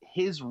aside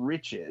his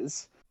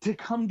riches to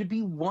come to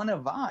be one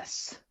of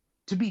us,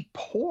 to be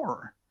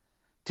poor,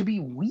 to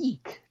be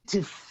weak,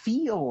 to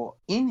feel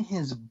in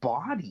his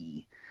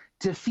body,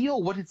 to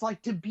feel what it's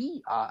like to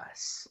be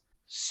us,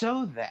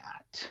 so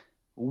that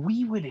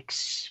we would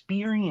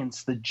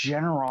experience the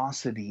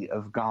generosity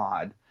of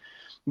God.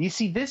 You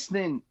see, this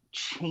then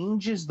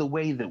changes the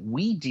way that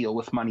we deal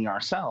with money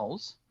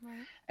ourselves,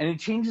 Right. And it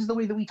changes the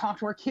way that we talk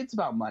to our kids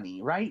about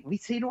money, right? We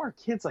say to our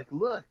kids, like,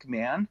 look,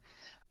 man,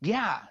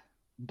 yeah,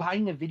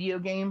 buying a video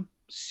game,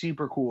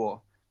 super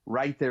cool.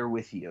 Right there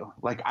with you.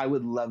 Like, I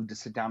would love to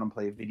sit down and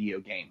play a video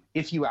game.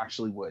 If you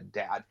actually would,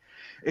 Dad.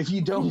 If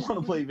you don't want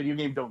to play a video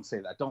game, don't say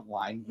that. Don't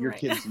lie. Your Right.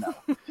 kids know.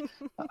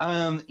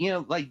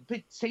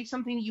 But say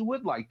something that you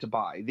would like to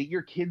buy, that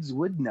your kids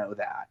would know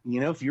that.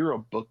 If you're a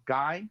book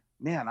guy,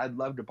 man, I'd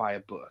love to buy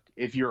a book.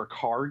 If you're a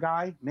car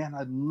guy, man,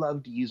 I'd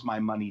love to use my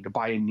money to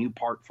buy a new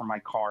part for my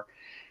car.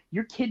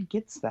 Your kid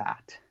gets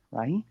that,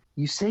 right?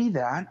 You say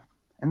that,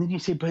 and then you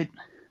say, but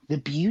the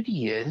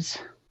beauty is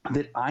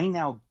that I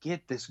now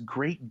get this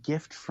great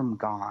gift from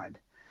God,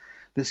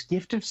 this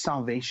gift of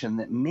salvation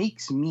that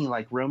makes me,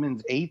 like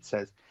Romans 8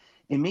 says,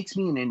 it makes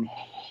me an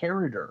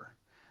inheritor,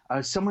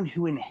 someone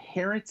who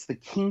inherits the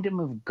kingdom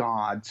of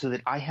God, so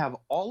that I have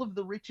all of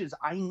the riches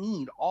I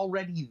need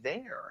already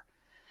there.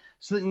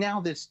 So that now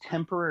this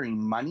temporary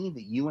money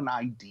that you and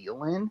I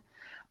deal in,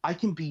 I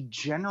can be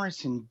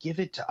generous and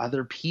give it to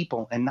other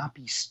people and not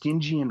be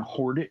stingy and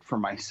hoard it for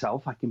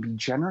myself. I can be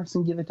generous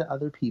and give it to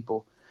other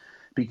people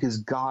because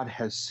God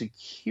has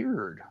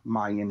secured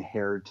my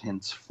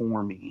inheritance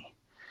for me.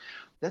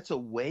 That's a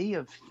way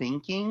of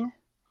thinking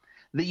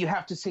that you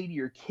have to say to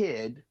your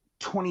kid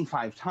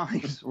 25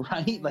 times,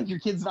 right? Like, your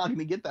kid's not going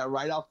to get that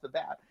right off the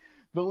bat.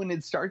 But when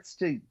it starts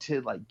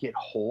to like get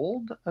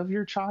hold of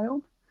your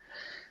child,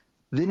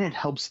 then it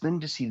helps them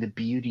to see the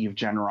beauty of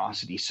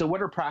generosity. So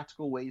what are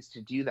practical ways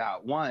to do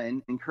that?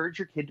 One, encourage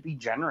your kid to be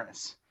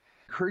generous.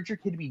 Encourage your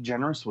kid to be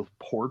generous with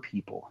poor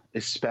people,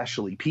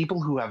 especially people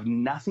who have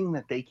nothing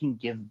that they can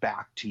give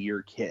back to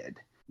your kid.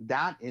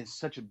 That is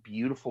such a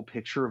beautiful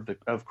picture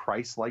of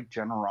Christ-like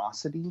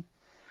generosity.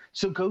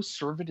 So go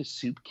serve at a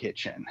soup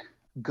kitchen.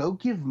 Go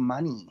give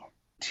money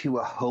to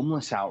a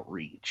homeless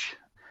outreach.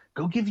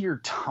 Go give your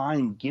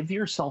time, give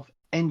yourself,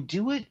 and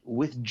do it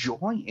with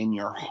joy in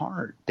your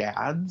heart,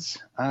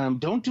 dads.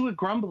 Don't do it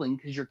grumbling,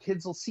 because your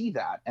kids will see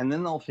that. And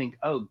then they'll think,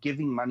 oh,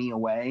 giving money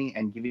away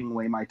and giving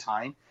away my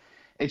time,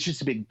 it's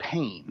just a big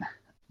pain.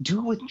 Do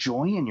it with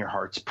joy in your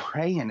hearts.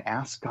 Pray and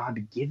ask God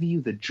to give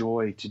you the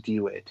joy to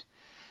do it.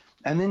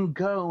 And then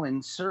go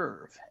and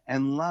serve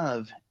and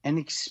love and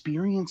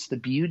experience the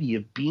beauty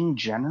of being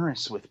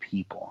generous with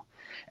people.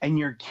 And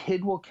your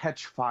kid will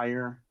catch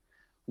fire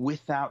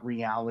with that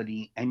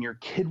reality, and your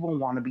kid will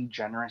want to be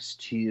generous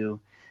too.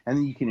 And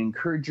then you can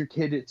encourage your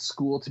kid at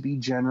school to be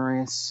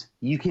generous.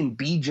 You can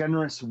be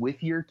generous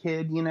with your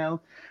kid.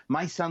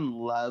 My son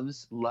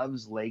loves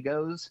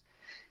Legos.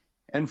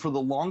 And for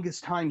the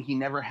longest time, he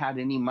never had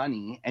any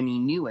money, and he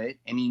knew it,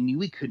 and he knew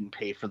he couldn't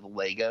pay for the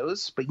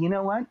Legos. But you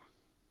know what?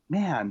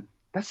 Man,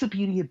 that's the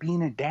beauty of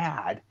being a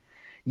dad.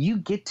 You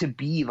get to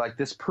be like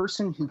this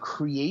person who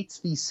creates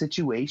these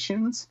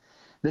situations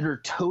that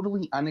are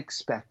totally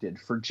unexpected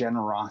for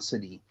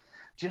generosity.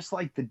 Just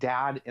like the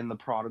dad in The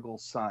Prodigal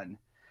Son,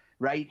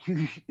 right?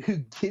 Who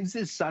gives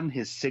his son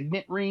his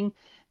signet ring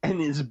and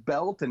his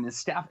belt and his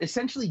staff,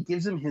 essentially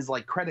gives him his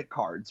like credit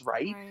cards,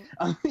 right?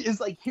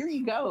 It's like, here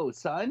you go,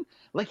 son,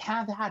 like,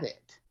 have at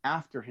it.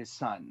 After his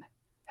son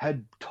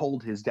had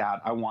told his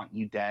dad, I want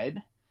you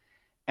dead,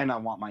 and I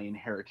want my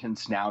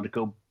inheritance now to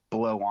go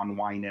blow on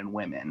wine and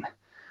women.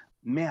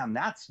 Man,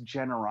 that's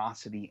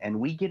generosity. And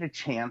we get a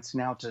chance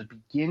now to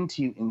begin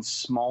to, in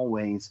small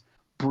ways,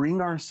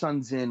 bring our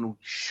sons in,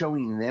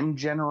 showing them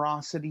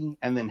generosity,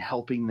 and then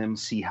helping them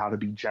see how to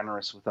be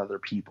generous with other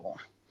people.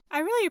 I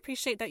really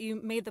appreciate that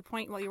you made the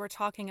point while you were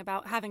talking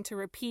about having to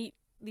repeat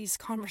these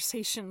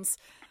conversations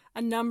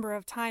a number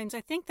of times.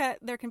 I think that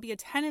there can be a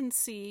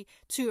tendency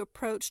to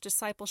approach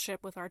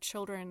discipleship with our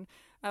children,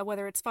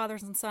 whether it's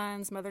fathers and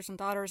sons, mothers and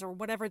daughters, or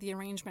whatever the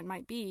arrangement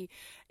might be.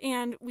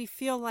 And we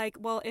feel like,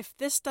 well, if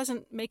this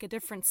doesn't make a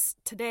difference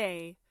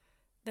today,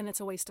 then it's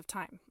a waste of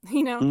time,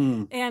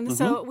 And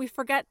so we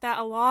forget that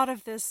a lot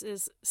of this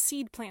is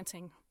seed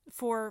planting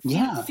for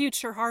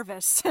future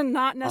harvests, and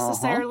not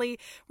necessarily,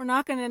 we're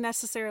not going to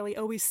necessarily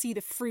always see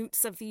the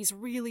fruits of these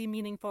really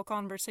meaningful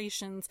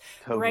conversations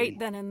right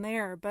then and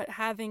there, but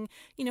having,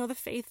 the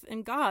faith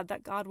in God,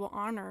 that God will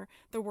honor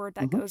the word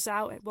that goes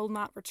out. It will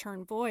not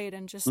return void,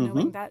 and just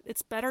knowing that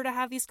it's better to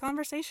have these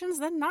conversations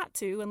than not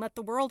to, and let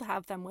the world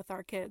have them with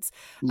our kids,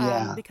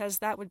 because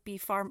that would be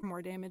far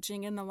more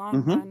damaging in the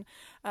long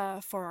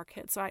run for our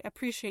kids. So I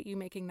appreciate you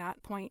making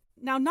that point.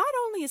 Now, not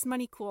only is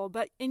money cool,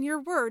 but in your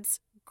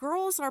words,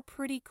 girls are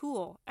pretty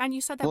cool. And you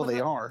said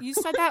that you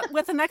said that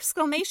with an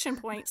exclamation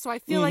point. So I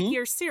feel like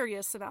you're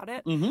serious about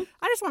it.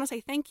 I just want to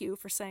say thank you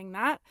for saying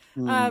that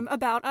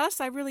about us.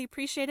 I really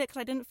appreciate it,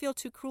 because I didn't feel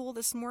too cruel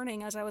this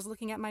morning as I was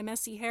looking at my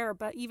messy hair.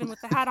 But even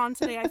with the hat on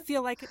today, I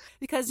feel like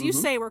because you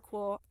say we're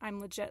cool,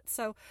 I'm legit.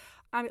 So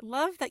I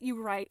love that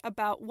you write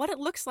about what it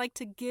looks like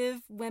to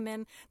give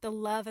women the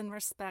love and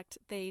respect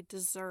they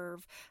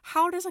deserve.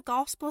 How does a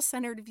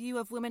gospel-centered view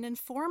of women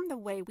inform the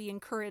way we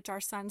encourage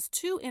our sons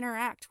to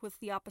interact with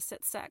the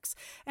opposite sex?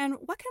 And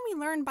what can we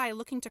learn by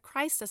looking to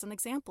Christ as an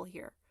example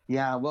here?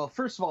 Yeah, well,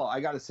 first of all,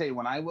 I got to say,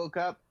 when I woke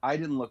up, I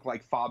didn't look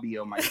like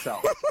Fabio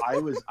myself. I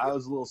was a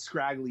little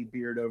scraggly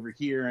beard over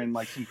here and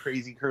like some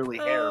crazy curly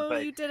hair, Oh,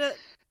 but you did it.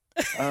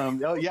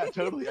 oh yeah,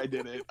 totally, I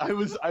did it.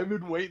 I've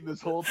been waiting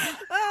this whole time.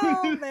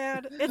 Oh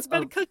man, it's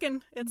been um,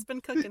 cooking. It's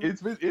been cooking.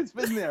 it's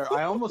been there.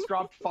 I almost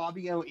dropped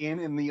Fabio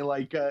in the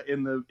like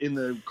in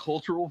the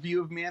cultural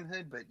view of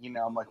manhood, but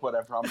I'm like,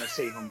 whatever. I'm gonna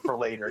save him for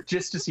later,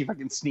 just to see if I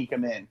can sneak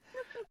him in.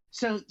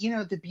 So,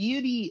 the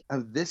beauty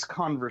of this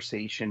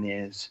conversation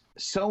is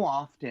so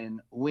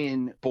often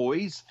when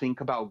boys think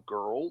about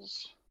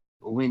girls,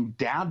 when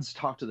dads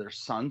talk to their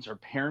sons or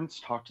parents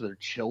talk to their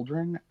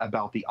children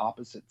about the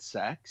opposite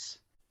sex,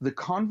 the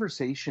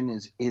conversation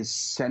is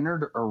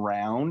centered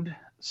around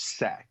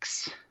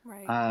sex.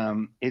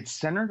 Right. It's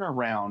centered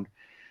around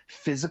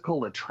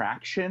physical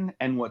attraction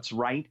and what's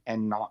right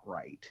and not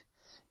right.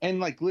 And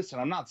like, listen,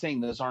 I'm not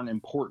saying those aren't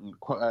important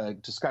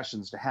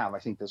discussions to have. I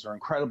think those are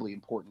incredibly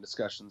important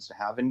discussions to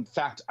have. In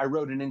fact, I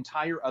wrote an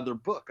entire other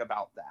book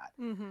about that,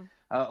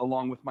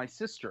 along with my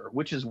sister,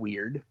 which is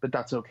weird, but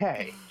that's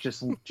okay.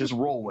 Just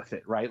roll with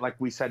it, right? Like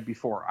we said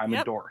before, I'm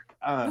a dork.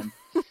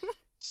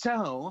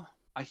 So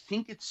I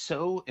think it's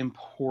so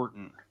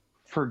important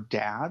for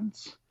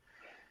dads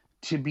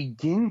to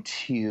begin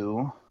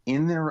to,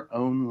 in their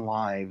own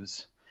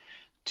lives,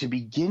 to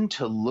begin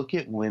to look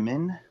at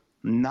women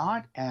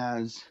not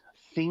as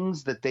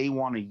things that they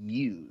want to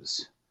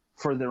use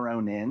for their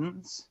own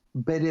ends,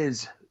 but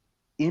as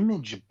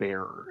image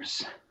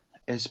bearers,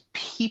 as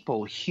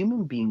people,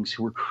 human beings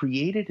who were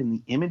created in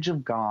the image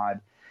of God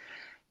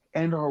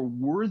and are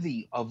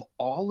worthy of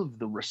all of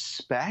the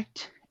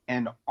respect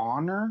and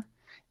honor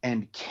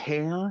and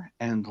care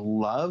and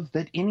love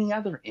that any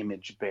other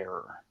image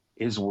bearer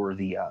is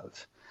worthy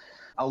of.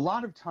 A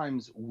lot of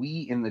times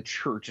we in the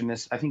church, and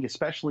this, I think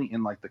especially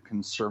in like the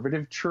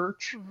conservative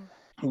church,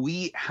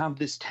 we have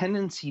this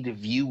tendency to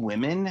view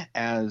women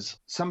as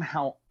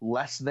somehow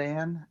less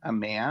than a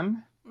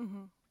man.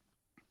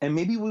 And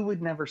maybe we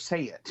would never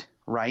say it,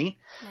 right?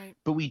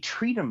 But we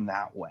treat them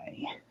that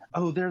way.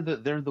 Oh, they're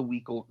the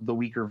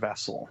weaker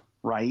vessel,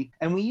 right?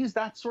 And we use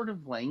that sort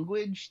of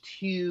language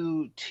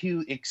to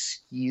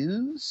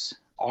excuse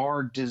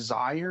our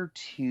desire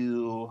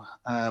to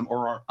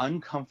or our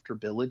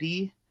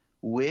uncomfortability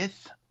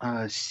with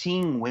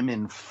seeing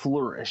women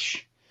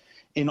flourish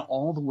in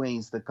all the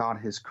ways that God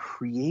has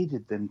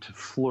created them to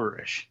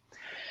flourish.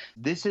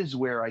 This is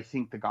where I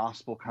think the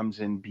gospel comes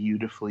in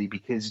beautifully,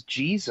 because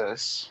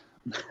Jesus,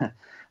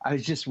 I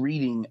was just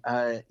reading,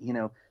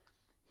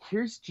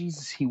 here's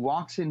Jesus. He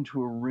walks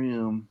into a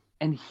room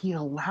and he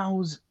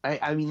allows,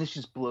 I mean, this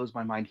just blows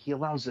my mind. He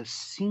allows a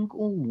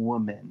single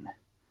woman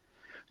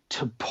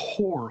to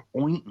pour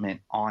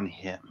ointment on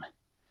him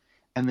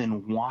and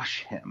then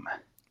wash him,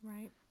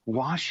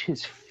 wash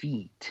his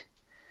feet.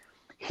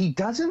 He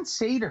doesn't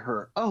say to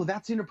her, oh,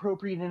 that's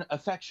inappropriate in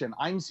affection.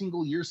 I'm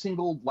single, you're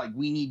single, like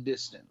we need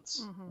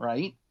distance,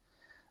 right?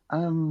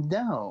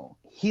 No,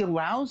 he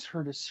allows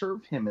her to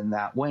serve him in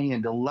that way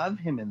and to love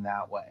him in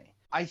that way.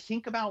 I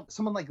think about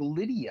someone like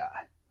Lydia,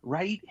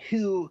 right?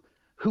 Who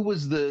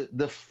was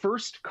the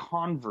first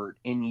convert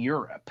in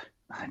Europe.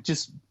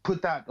 Just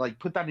put that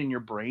in your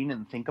brain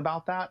and think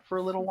about that for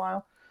a little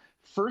while.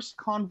 First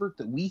convert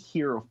that we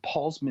hear of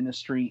Paul's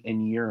ministry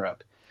in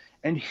Europe.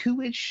 And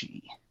who is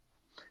she?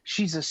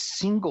 She's a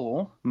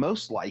single,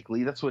 most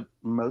likely, that's what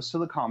most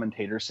of the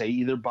commentators say,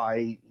 either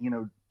by,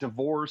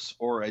 divorce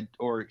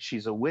or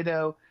she's a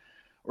widow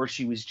or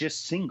she was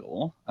just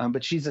single.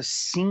 But she's a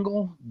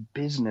single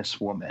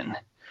businesswoman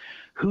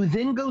who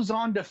then goes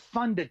on to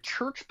fund a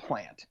church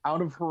plant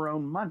out of her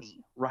own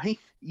money, right?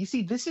 You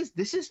see, this is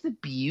the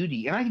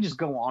beauty. And I can just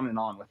go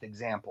on with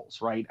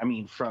examples, right? I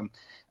mean, from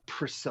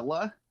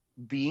Priscilla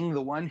being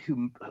the one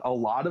who a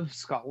lot of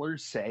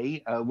scholars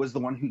say was the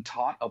one who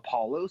taught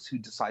Apollos, who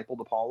discipled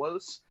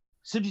Apollos.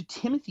 So to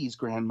Timothy's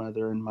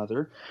grandmother and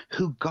mother,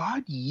 who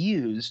God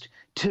used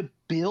to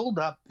build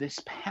up this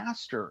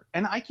pastor.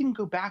 And I can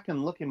go back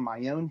and look in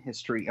my own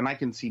history, and I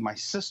can see my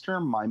sister,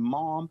 my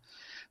mom,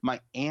 my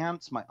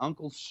aunts, my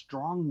uncles,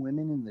 strong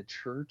women in the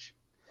church.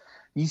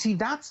 You see,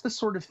 that's the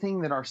sort of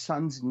thing that our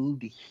sons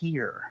need to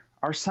hear.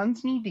 Our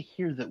sons need to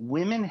hear that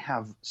women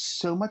have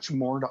so much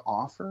more to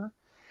offer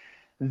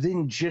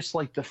than just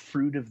like the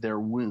fruit of their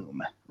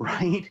womb,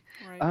 right?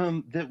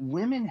 That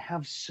women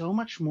have so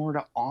much more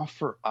to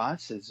offer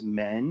us as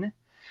men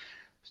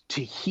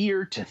to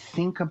hear, to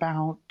think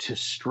about, to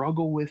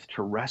struggle with,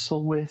 to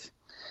wrestle with.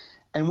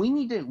 And we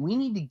need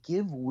to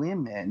give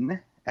women,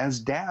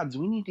 as dads,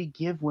 we need to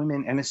give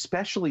women, and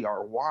especially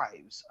our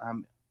wives,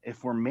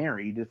 if we're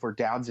married, if we're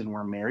dads and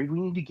we're married,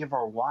 we need to give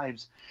our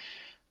wives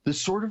the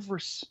sort of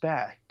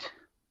respect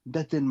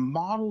that then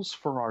models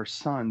for our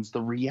sons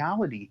the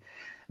reality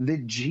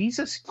that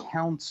Jesus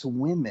counts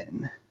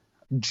women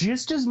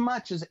just as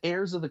much as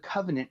heirs of the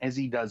covenant as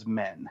he does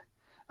men.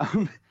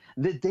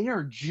 That they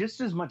are just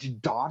as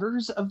much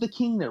daughters of the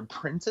king, they're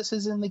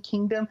princesses in the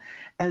kingdom,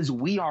 as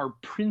we are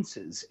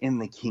princes in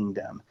the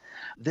kingdom.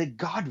 That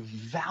God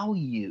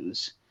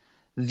values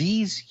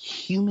these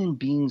human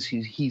beings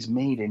who he's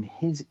made in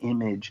his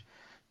image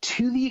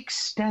to the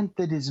extent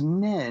that as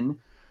men,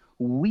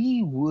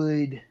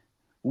 it'd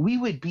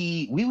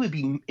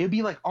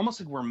be like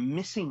almost like we're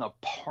missing a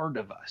part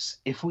of us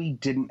if we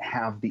didn't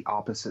have the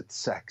opposite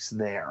sex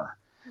there.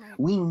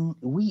 Right.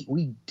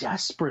 We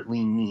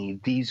desperately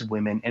need these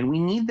women, and we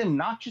need them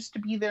not just to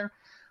be there,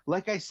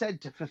 like I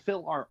said, to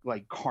fulfill our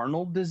like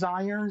carnal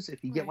desires,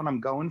 if you get what I'm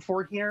going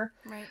for here.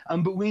 Right.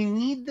 But we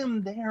need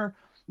them there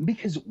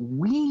because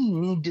we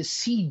need to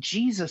see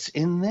Jesus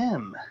in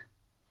them.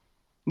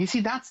 You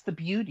see, that's the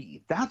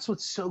beauty. That's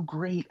what's so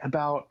great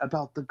about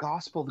the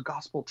gospel. The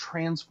gospel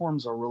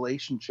transforms our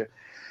relationship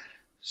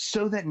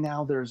so that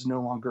now there's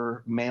no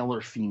longer male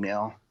or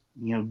female,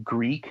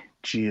 Greek,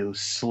 Jew,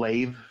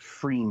 slave,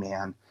 free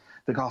man.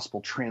 The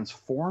gospel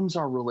transforms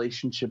our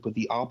relationship with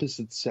the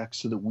opposite sex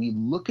so that we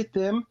look at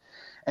them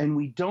and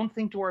we don't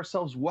think to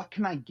ourselves, what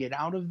can I get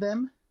out of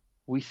them?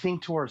 We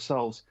think to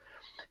ourselves,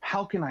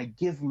 how can I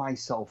give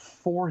myself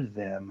for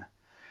them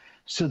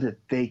so that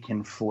they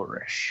can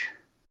flourish?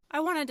 I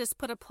want to just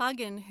put a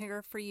plug in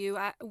here for you.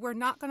 We're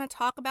not going to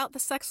talk about the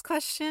sex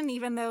question,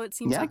 even though it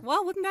seems like,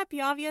 well, wouldn't that be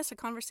obvious? A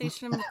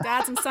conversation with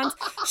dads and sons.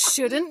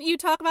 Shouldn't you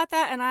talk about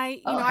that? And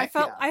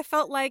I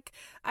felt like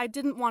I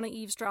didn't want to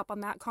eavesdrop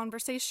on that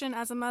conversation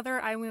as a mother.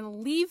 I'm going to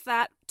leave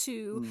that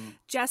to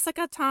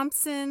Jessica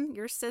Thompson,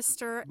 your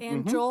sister,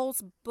 and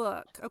Joel's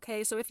book.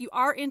 Okay, so if you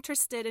are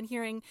interested in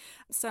hearing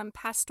some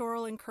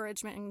pastoral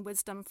encouragement and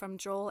wisdom from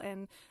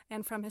Joel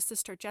and from his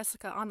sister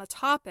Jessica on the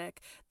topic,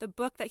 the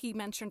book that he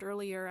mentioned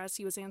earlier as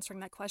he was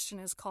answering that question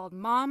is called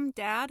Mom,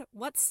 Dad,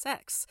 What's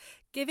Sex?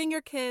 Giving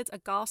your kids a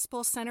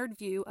gospel-centered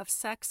view of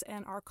sex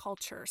and our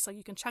culture. So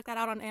you can check that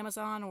out on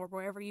Amazon or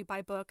wherever you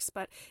buy books.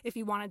 But if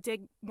you want to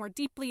dig more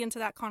deeply into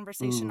that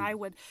conversation, I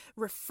would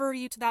refer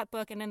you to that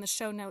book. And in the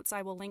show notes,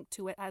 I will link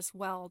to it as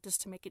well,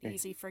 just to make it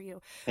easy for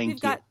you.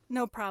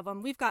 No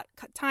problem. We've got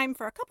time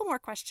for a couple more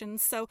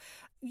questions. So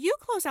you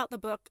close out the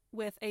book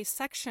with a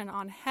section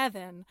on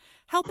heaven,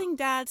 helping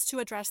dads to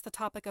address the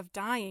topic of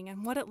dying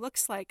and what it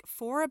looks like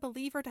for a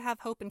believer to have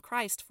hope in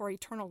Christ for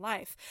eternal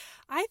life.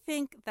 I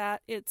think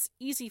that it's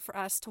easy for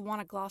us to want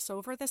to gloss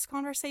over this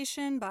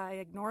conversation by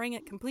ignoring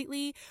it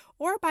completely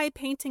or by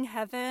painting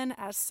heaven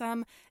as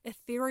some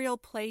ethereal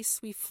place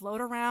we float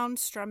around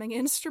strumming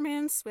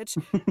instruments, which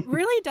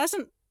really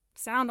doesn't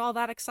sound all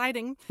that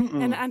exciting.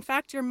 And in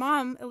fact, your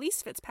mom,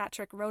 Elise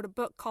Fitzpatrick, wrote a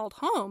book called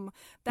Home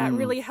that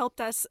really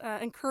helped us,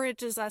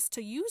 encourages us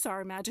to use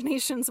our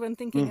imaginations when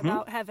thinking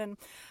about heaven.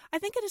 I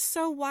think it is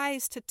so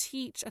wise to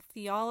teach a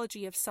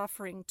theology of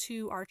suffering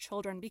to our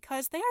children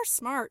because they are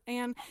smart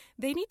and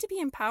they need to be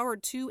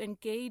empowered to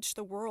engage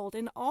the world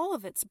in all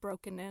of its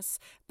brokenness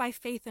by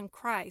faith in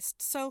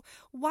Christ. So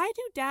why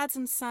do dads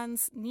and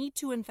sons need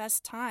to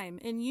invest time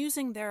in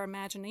using their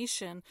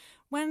imagination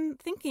when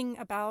thinking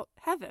about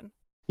heaven?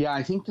 Yeah,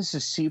 I think this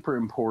is super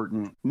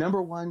important.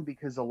 Number one,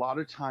 because a lot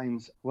of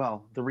times,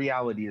 well, the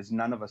reality is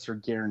none of us are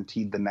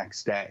guaranteed the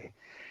next day.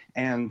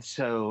 And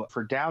so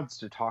for dads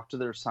to talk to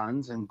their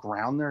sons and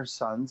ground their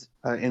sons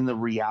in the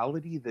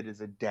reality that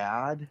as a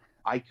dad,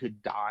 I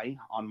could die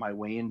on my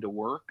way into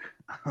work.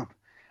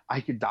 I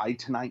could die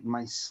tonight in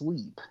my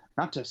sleep.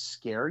 Not to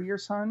scare your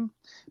son,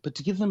 but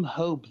to give them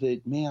hope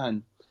that,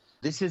 man,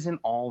 this isn't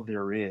all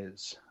there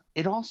is.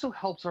 It also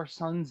helps our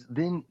sons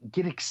then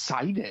get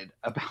excited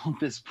about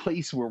this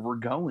place where we're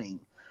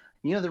going.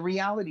 The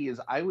reality is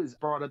I was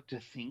brought up to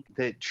think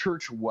that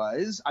church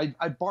was,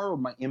 I borrowed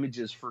my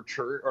images for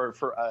church or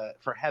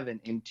for heaven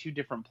in two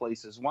different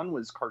places. One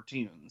was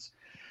cartoons.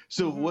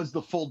 So it was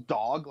the full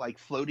dog, like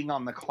floating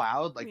on the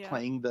cloud, like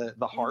playing the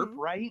harp,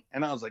 right?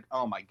 And I was like,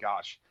 oh my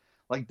gosh,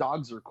 like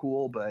dogs are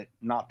cool, but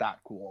not that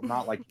cool.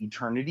 Not like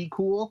eternity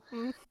cool.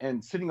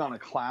 And sitting on a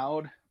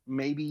cloud,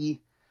 maybe.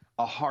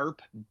 A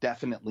harp,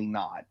 definitely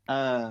not.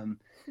 And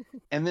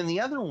then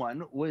the other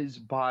one was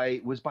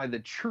by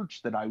the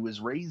church that I was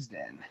raised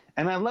in.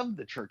 And I loved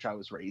the church I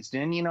was raised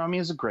in. It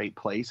was a great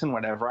place and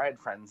whatever. I had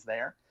friends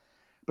there.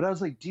 But I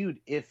was like, dude,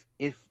 if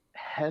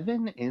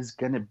heaven is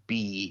going to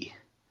be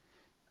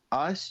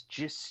us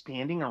just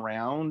standing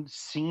around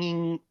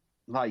singing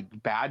like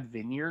bad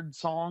Vineyard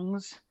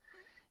songs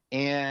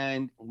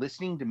and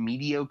listening to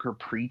mediocre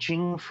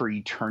preaching for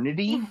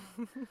eternity,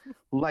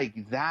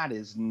 like that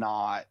is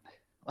not...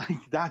 Like,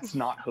 that's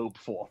not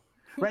hopeful,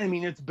 right? I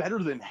mean, it's better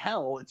than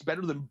hell. It's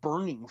better than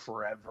burning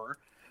forever,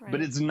 but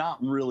it's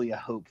not really a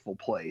hopeful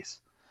place.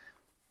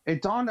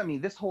 It dawned on me,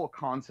 this whole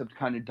concept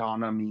kind of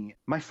dawned on me.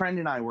 My friend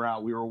and I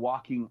we were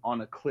walking on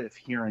a cliff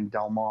here in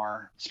Del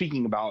Mar.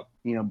 Speaking about,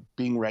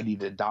 being ready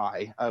to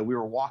die, we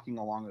were walking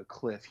along a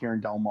cliff here in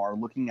Del Mar,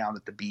 looking out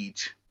at the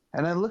beach.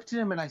 And I looked at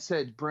him and I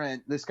said,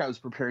 Brent, this guy was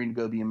preparing to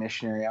go be a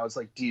missionary. I was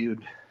like,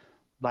 dude,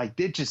 like,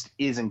 it just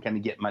isn't going to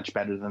get much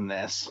better than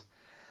this.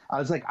 I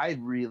was like, I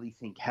really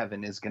think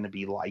heaven is going to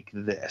be like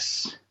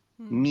this.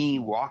 Me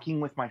walking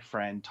with my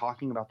friend,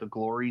 talking about the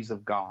glories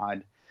of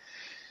God,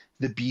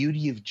 the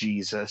beauty of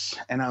Jesus.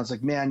 And I was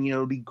like, man,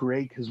 it'll be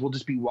great because we'll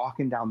just be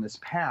walking down this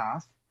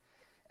path.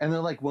 and there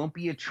like won't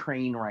be a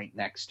train right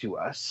next to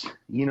us,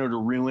 you know, to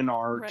ruin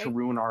Right.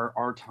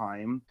 our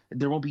time.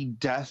 There won't be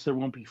death, there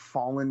won't be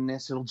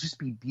fallenness. It'll just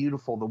be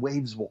beautiful. The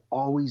waves will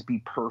always be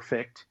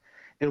perfect.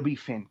 It'll be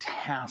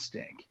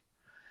fantastic.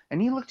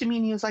 And he looked at me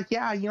and he was like,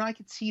 yeah, you know, I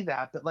could see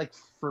that, but like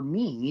for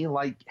me,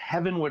 like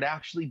heaven would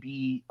actually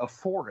be a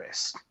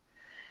forest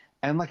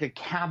and like a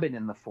cabin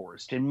in the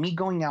forest and me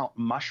going out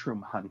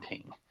mushroom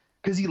hunting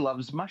because he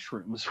loves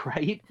mushrooms,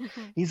 right?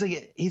 Mhm.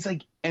 He's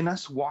like, and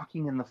us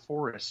walking in the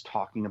forest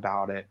talking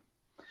about it.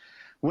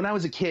 When I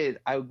was a kid,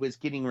 I was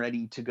getting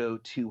ready to go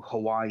to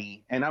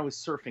Hawaii and I was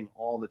surfing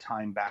all the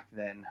time back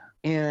then.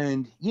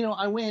 And, you know,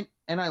 I went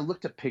and I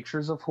looked at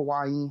pictures of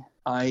Hawaii.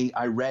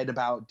 I read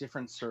about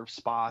different surf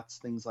spots,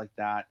 things like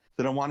that,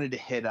 that I wanted to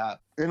hit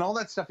up. And all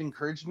that stuff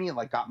encouraged me and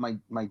like got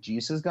my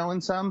juices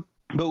going some.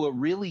 But what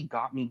really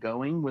got me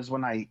going was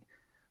when I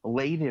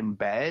laid in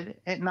bed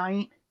at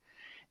night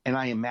and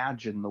I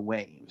imagined the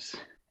waves.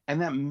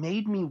 And that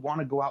made me want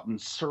to go out and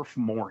surf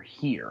more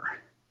here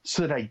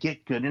so that I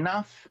get good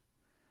enough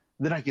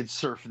that I could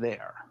surf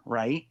there,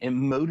 right? It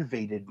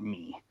motivated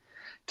me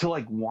to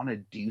like want to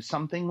do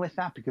something with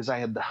that because I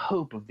had the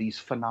hope of these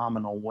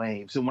phenomenal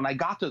waves. And when I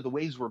got there, the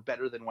waves were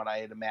better than what I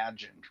had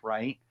imagined,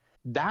 right?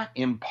 That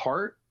in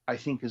part, I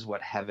think, is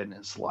what heaven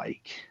is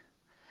like.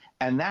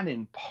 And that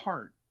in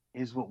part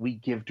is what we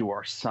give to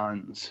our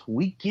sons.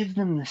 We give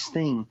them this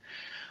thing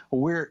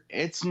where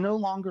it's no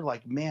longer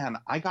like, man,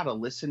 I got to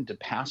listen to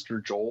Pastor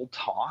Joel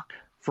talk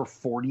for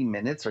 40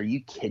 minutes. Are you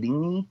kidding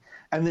me?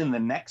 And then the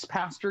next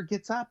pastor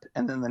gets up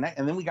and then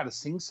and then we got to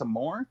sing some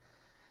more.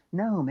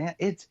 No, man,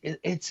 it's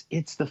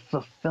the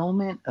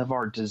fulfillment of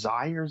our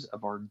desires,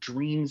 of our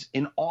dreams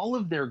in all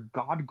of their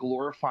God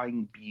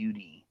glorifying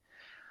beauty.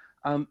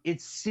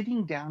 It's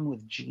sitting down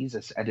with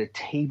Jesus at a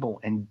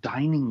table and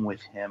dining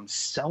with him,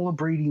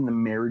 celebrating the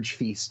marriage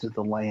feast of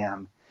the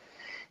Lamb.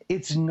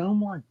 It's no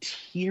more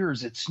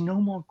tears. It's no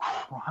more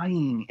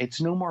crying.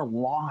 It's no more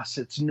loss.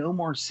 It's no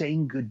more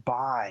saying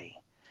goodbye.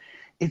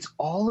 It's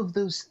all of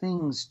those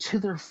things to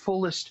their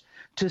fullest,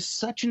 to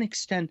such an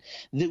extent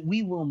that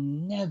we will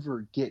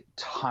never get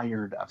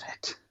tired of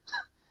it.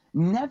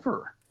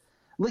 Never.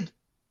 Like,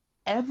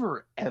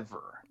 ever get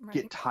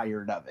Right.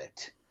 tired of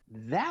it.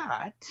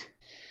 That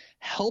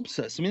helps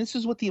us. I mean, this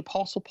is what the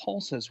Apostle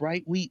Paul says,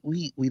 right? We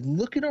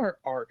look at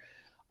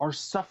our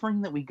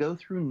suffering that we go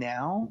through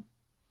now,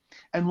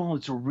 and while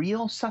it's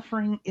real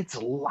suffering, it's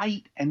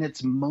light and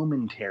it's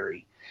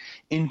momentary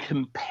in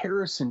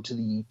comparison to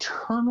the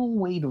eternal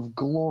weight of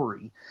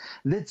glory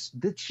that's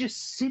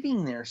just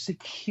sitting there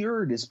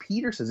secured, as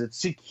Peter says, it's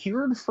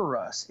secured for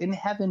us in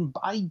heaven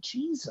by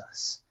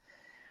Jesus.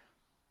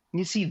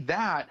 You see,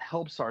 that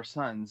helps our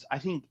sons. I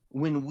think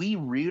when we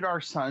root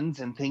our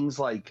sons in things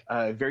like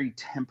very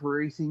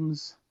temporary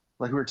things,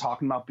 like we were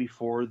talking about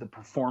before, the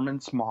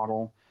performance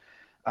model,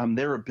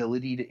 their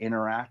ability to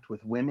interact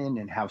with women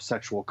and have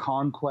sexual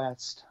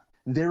conquest,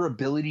 their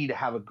ability to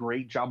have a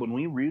great job. When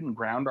we root and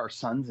ground our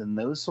sons in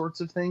those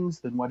sorts of things,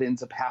 then what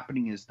ends up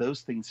happening is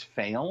those things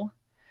fail,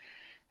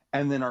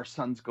 and then our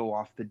sons go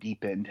off the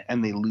deep end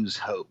and they lose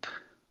hope.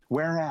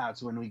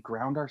 Whereas when we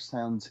ground our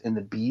sons in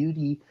the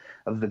beauty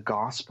of the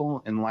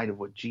gospel in light of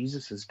what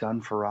Jesus has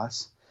done for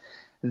us,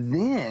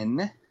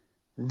 then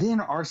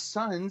our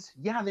sons,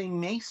 yeah, they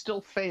may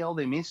still fail,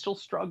 they may still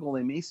struggle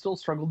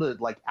to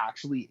like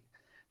actually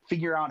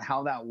figure out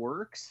how that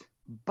works,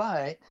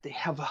 but they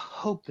have a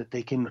hope that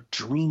they can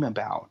dream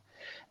about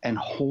and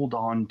hold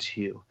on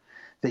to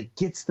that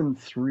gets them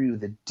through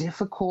the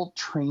difficult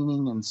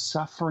training and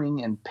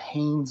suffering and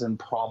pains and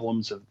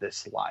problems of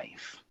this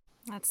life.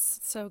 That's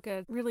so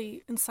good.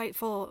 Really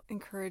insightful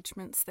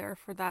encouragements there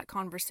for that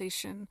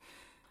conversation.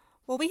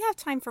 Well, we have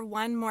time for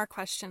one more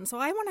question, so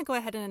I want to go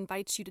ahead and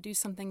invite you to do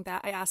something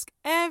that I ask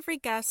every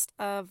guest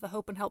of the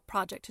Hope and Help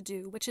Project to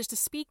do, which is to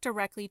speak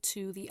directly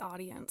to the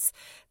audience.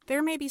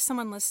 There may be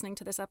someone listening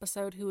to this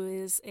episode who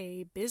is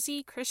a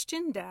busy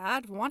Christian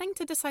dad wanting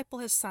to disciple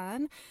his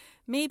son.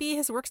 Maybe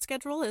his work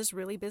schedule is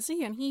really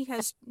busy and he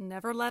has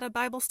never led a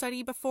Bible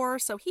study before,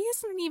 so he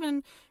isn't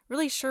even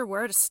really sure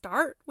where to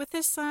start with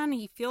his son.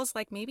 He feels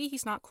like maybe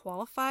he's not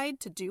qualified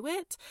to do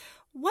it.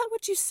 What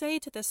would you say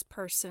to this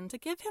person to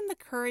give him the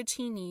courage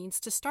he needs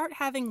to start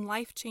having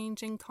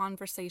life-changing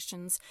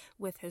conversations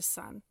with his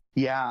son?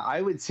 Yeah,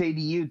 I would say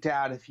to you,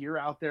 Dad, if you're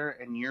out there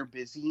and you're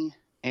busy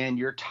and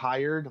you're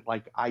tired,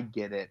 like I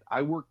get it.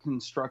 I work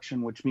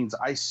construction, which means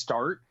I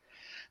start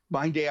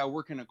my day. I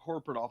work in a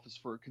corporate office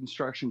for a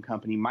construction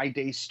company. My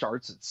day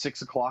starts at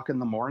 6 o'clock in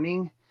the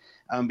morning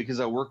because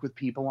I work with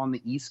people on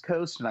the East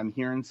Coast and I'm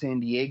here in San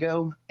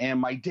Diego.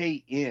 And my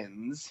day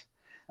ends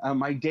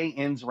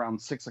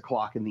around 6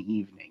 o'clock in the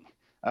evening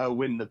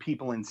when the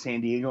people in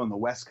San Diego and the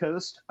West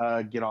Coast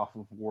get off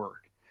of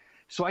work.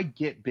 So I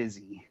get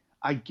busy.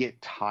 I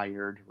get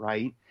tired,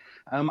 right?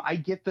 I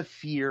get the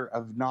fear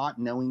of not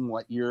knowing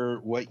what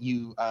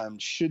you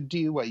should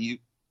do, what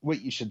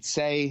you should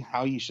say,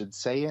 how you should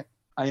say it.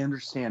 I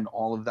understand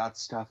all of that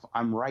stuff.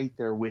 I'm right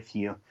there with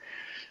you.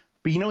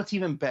 But you know what's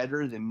even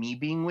better than me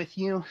being with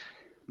you?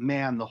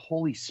 man, the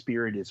Holy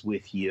Spirit is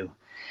with you.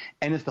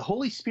 And if the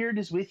Holy Spirit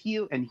is with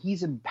you and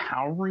he's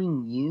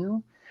empowering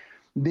you,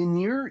 then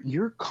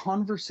your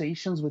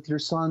conversations with your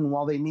son,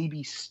 while they may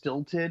be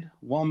stilted,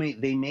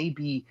 they may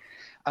be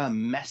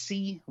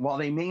messy, while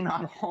they may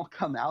not all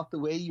come out the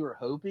way you were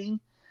hoping,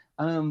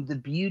 the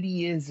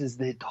beauty is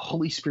that the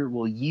Holy Spirit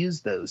will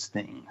use those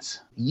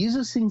things,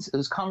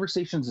 those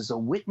conversations as a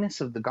witness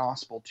of the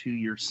gospel to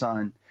your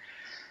son.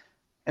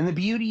 And the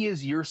beauty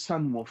is your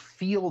son will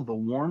feel the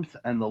warmth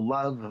and the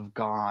love of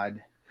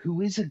God,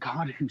 who is a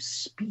God who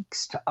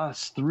speaks to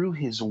us through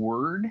his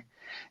word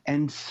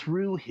and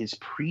through his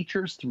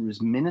preachers, through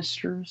his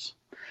ministers.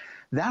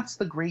 That's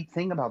the great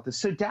thing about this.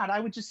 So, Dad,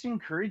 I would just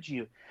encourage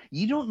you.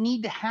 You don't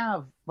need to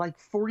have like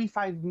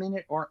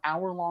 45-minute or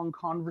hour-long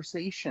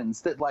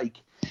conversations that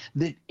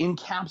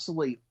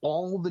encapsulate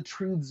all the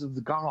truths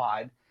of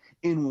God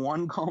in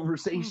one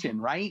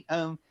conversation, right?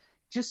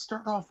 Just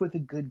start off with a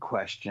good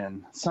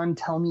question. Son,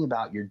 tell me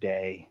about your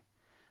day.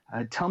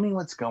 Tell me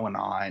what's going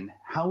on.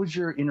 How was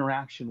your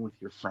interaction with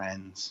your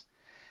friends?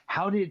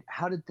 How did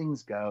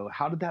things go?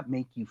 How did that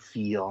make you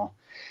feel?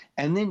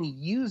 And then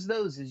use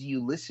those as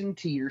you listen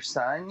to your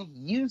son.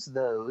 Use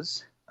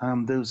those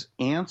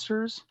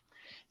answers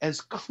as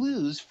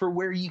clues for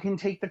where you can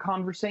take the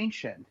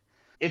conversation.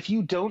 If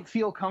you don't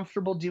feel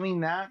comfortable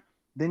doing that,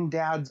 then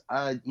dads,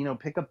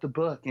 pick up the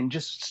book and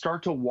just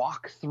start to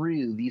walk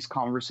through these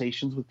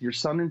conversations with your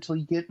son until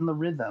you get in the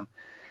rhythm.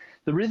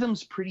 The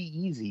rhythm's pretty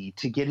easy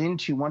to get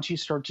into once you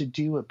start to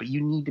do it, but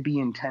you need to be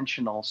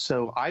intentional.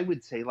 So I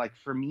would say, like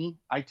for me,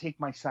 I take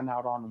my son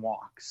out on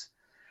walks.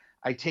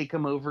 I take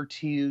him over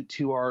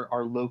to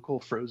our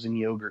local frozen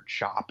yogurt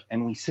shop,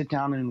 and we sit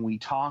down and we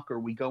talk, or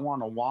we go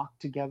on a walk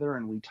together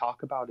and we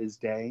talk about his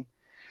day.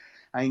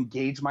 I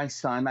engage my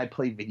son. I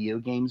play video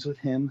games with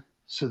him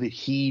so that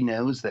he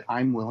knows that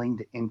I'm willing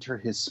to enter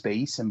his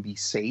space and be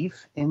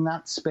safe in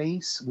that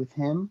space with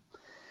him.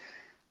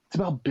 It's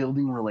about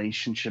building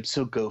relationships,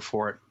 so go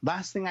for it.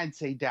 Last thing I'd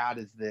say, Dad,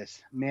 is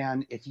this.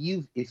 Man, if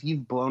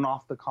you've blown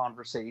off the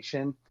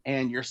conversation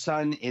and your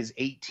son is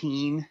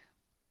 18,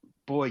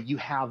 boy, you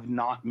have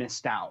not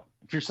missed out.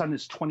 If your son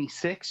is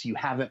 26, you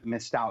haven't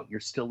missed out. You're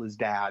still his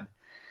dad.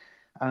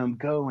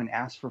 Go and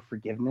ask for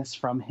forgiveness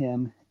from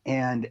him,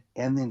 and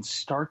then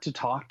start to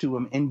talk to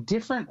him in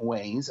different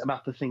ways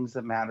about the things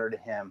that matter to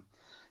him.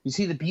 You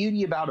see, the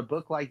beauty about a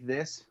book like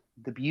this,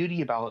 the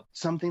beauty about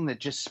something that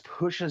just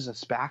pushes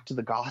us back to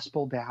the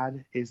gospel,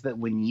 Dad, is that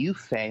when you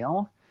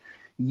fail,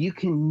 you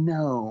can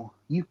know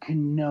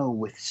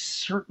with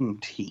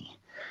certainty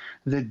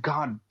that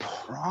God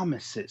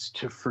promises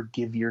to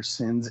forgive your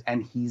sins,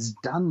 and he's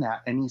done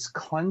that, and he's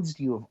cleansed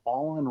you of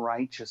all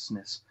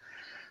unrighteousness.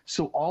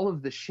 So all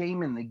of the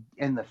shame and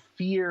the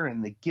fear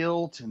and the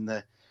guilt and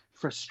the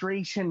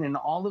frustration and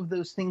all of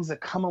those things that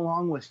come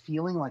along with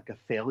feeling like a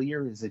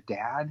failure as a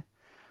dad,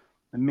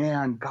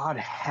 man, God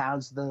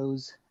has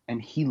those,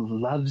 and he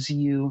loves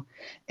you,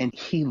 and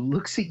he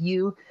looks at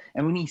you,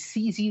 and when he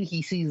sees you,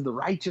 he sees the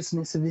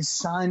righteousness of his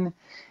son.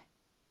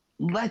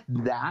 Let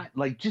that,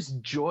 just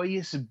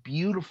joyous,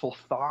 beautiful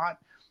thought,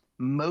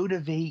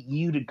 motivate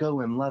you to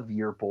go and love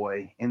your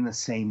boy in the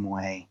same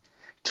way.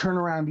 Turn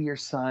around to your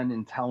son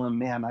and tell him,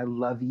 man, I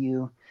love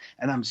you,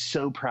 and I'm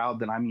so proud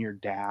that I'm your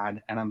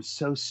dad, and I'm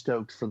so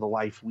stoked for the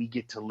life we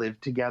get to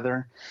live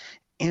together,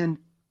 and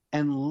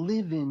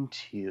live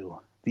into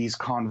these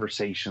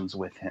conversations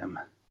with him.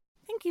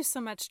 Thank you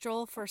so much,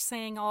 Joel, for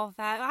saying all of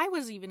that. I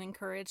was even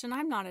encouraged, and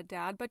I'm not a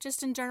dad, but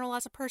just in general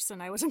as a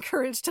person, I was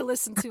encouraged to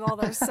listen to all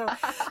those.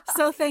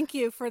 So thank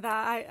you for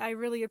that. I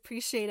really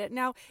appreciate it.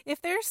 Now,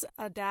 if there's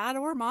a dad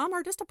or mom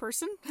or just a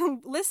person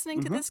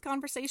listening to this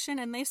conversation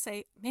and they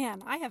say,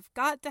 man, I have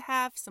got to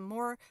have some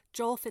more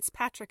Joel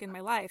Fitzpatrick in my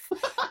life,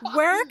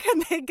 where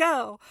can they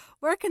go?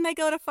 Where can they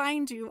go to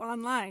find you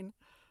online?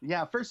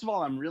 Yeah, first of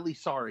all, I'm really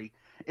sorry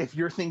if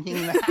you're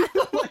thinking that.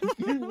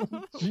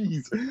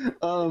 Jeez.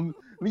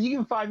 But you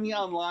can find me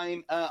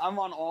online. I'm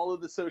on all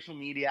of the social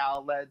media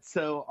outlets.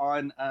 So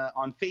on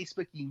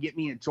Facebook, you can get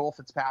me at Joel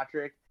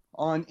Fitzpatrick.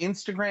 On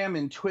Instagram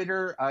and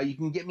Twitter, you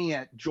can get me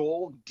at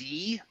Joel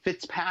D.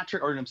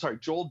 Fitzpatrick, or I'm sorry,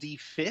 Joel D.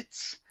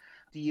 Fitz.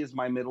 D is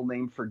my middle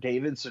name for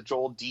David, so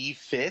Joel D.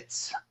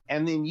 Fitz.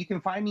 And then you can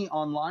find me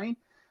online.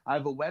 I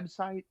have a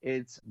website.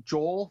 It's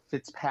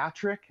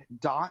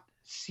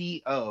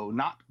joelfitzpatrick.co,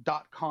 not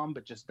 .com,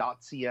 but just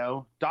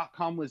 .co.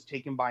 .com was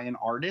taken by an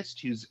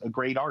artist who's a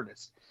great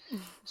artist.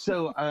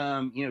 So,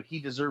 he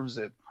deserves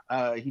it.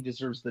 He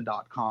deserves the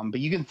 .com. But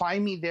you can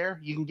find me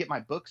there. You can get my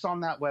books on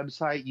that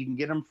website. You can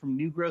get them from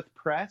New Growth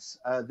Press.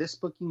 This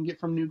book you can get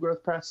from New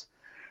Growth Press,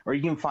 or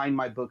you can find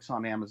my books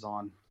on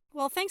Amazon.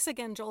 Well, thanks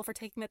again, Joel, for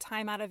taking the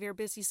time out of your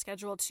busy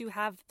schedule to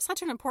have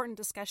such an important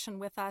discussion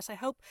with us. I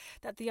hope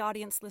that the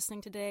audience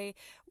listening today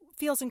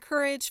feels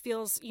encouraged,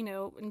 feels,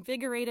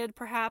 invigorated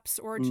perhaps,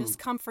 or just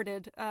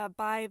comforted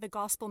by the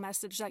gospel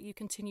message that you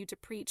continue to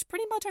preach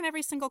pretty much on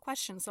every single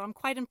question. So I'm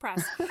quite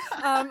impressed.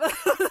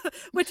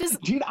 Which is,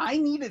 dude, I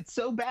need it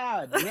so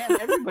bad. Man,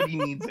 everybody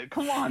needs it.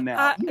 Come on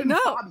now. No.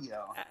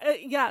 Fabio.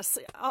 Yes,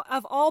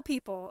 of all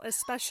people,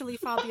 especially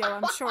Fabio,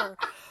 I'm sure.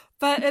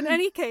 But in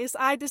any case,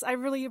 I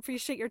really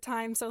appreciate your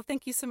time. So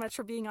thank you so much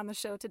for being on the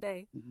show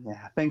today.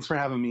 Yeah, thanks for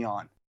having me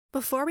on.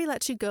 Before we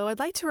let you go, I'd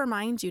like to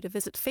remind you to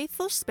visit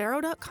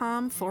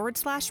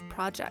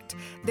faithfulsparrow.com/project.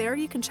 There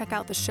you can check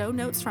out the show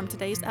notes from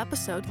today's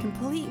episode,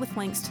 complete with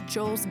links to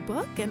Joel's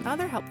book and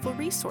other helpful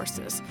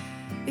resources.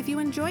 If you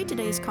enjoyed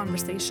today's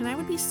conversation, I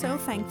would be so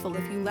thankful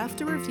if you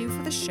left a review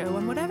for the show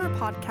on whatever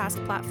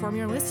podcast platform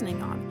you're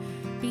listening on.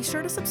 Be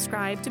sure to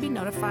subscribe to be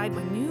notified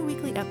when new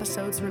weekly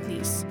episodes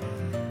release.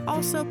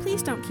 Also,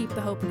 please don't keep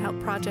the Hope and Help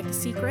Project a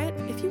secret.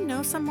 If you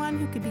know someone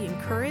who could be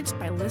encouraged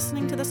by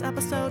listening to this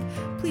episode,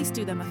 please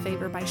do them a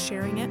favor by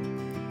sharing it.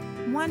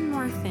 One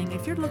more thing,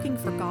 if you're looking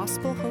for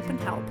gospel hope and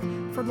help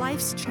for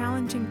life's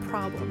challenging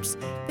problems,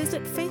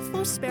 visit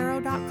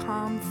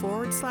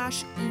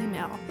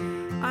faithfulsparrow.com/email.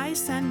 I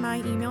send my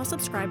email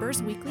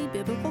subscribers weekly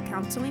biblical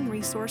counseling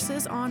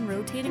resources on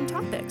rotating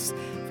topics.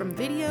 From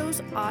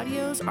videos,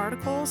 audios,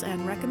 articles,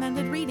 and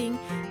recommended reading,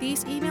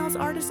 these emails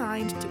are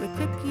designed to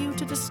equip you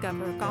to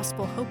discover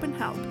gospel hope and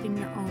help in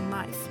your own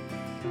life.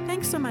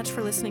 Thanks so much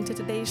for listening to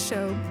today's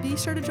show. Be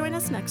sure to join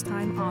us next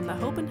time on the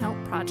Hope and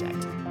Help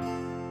Project.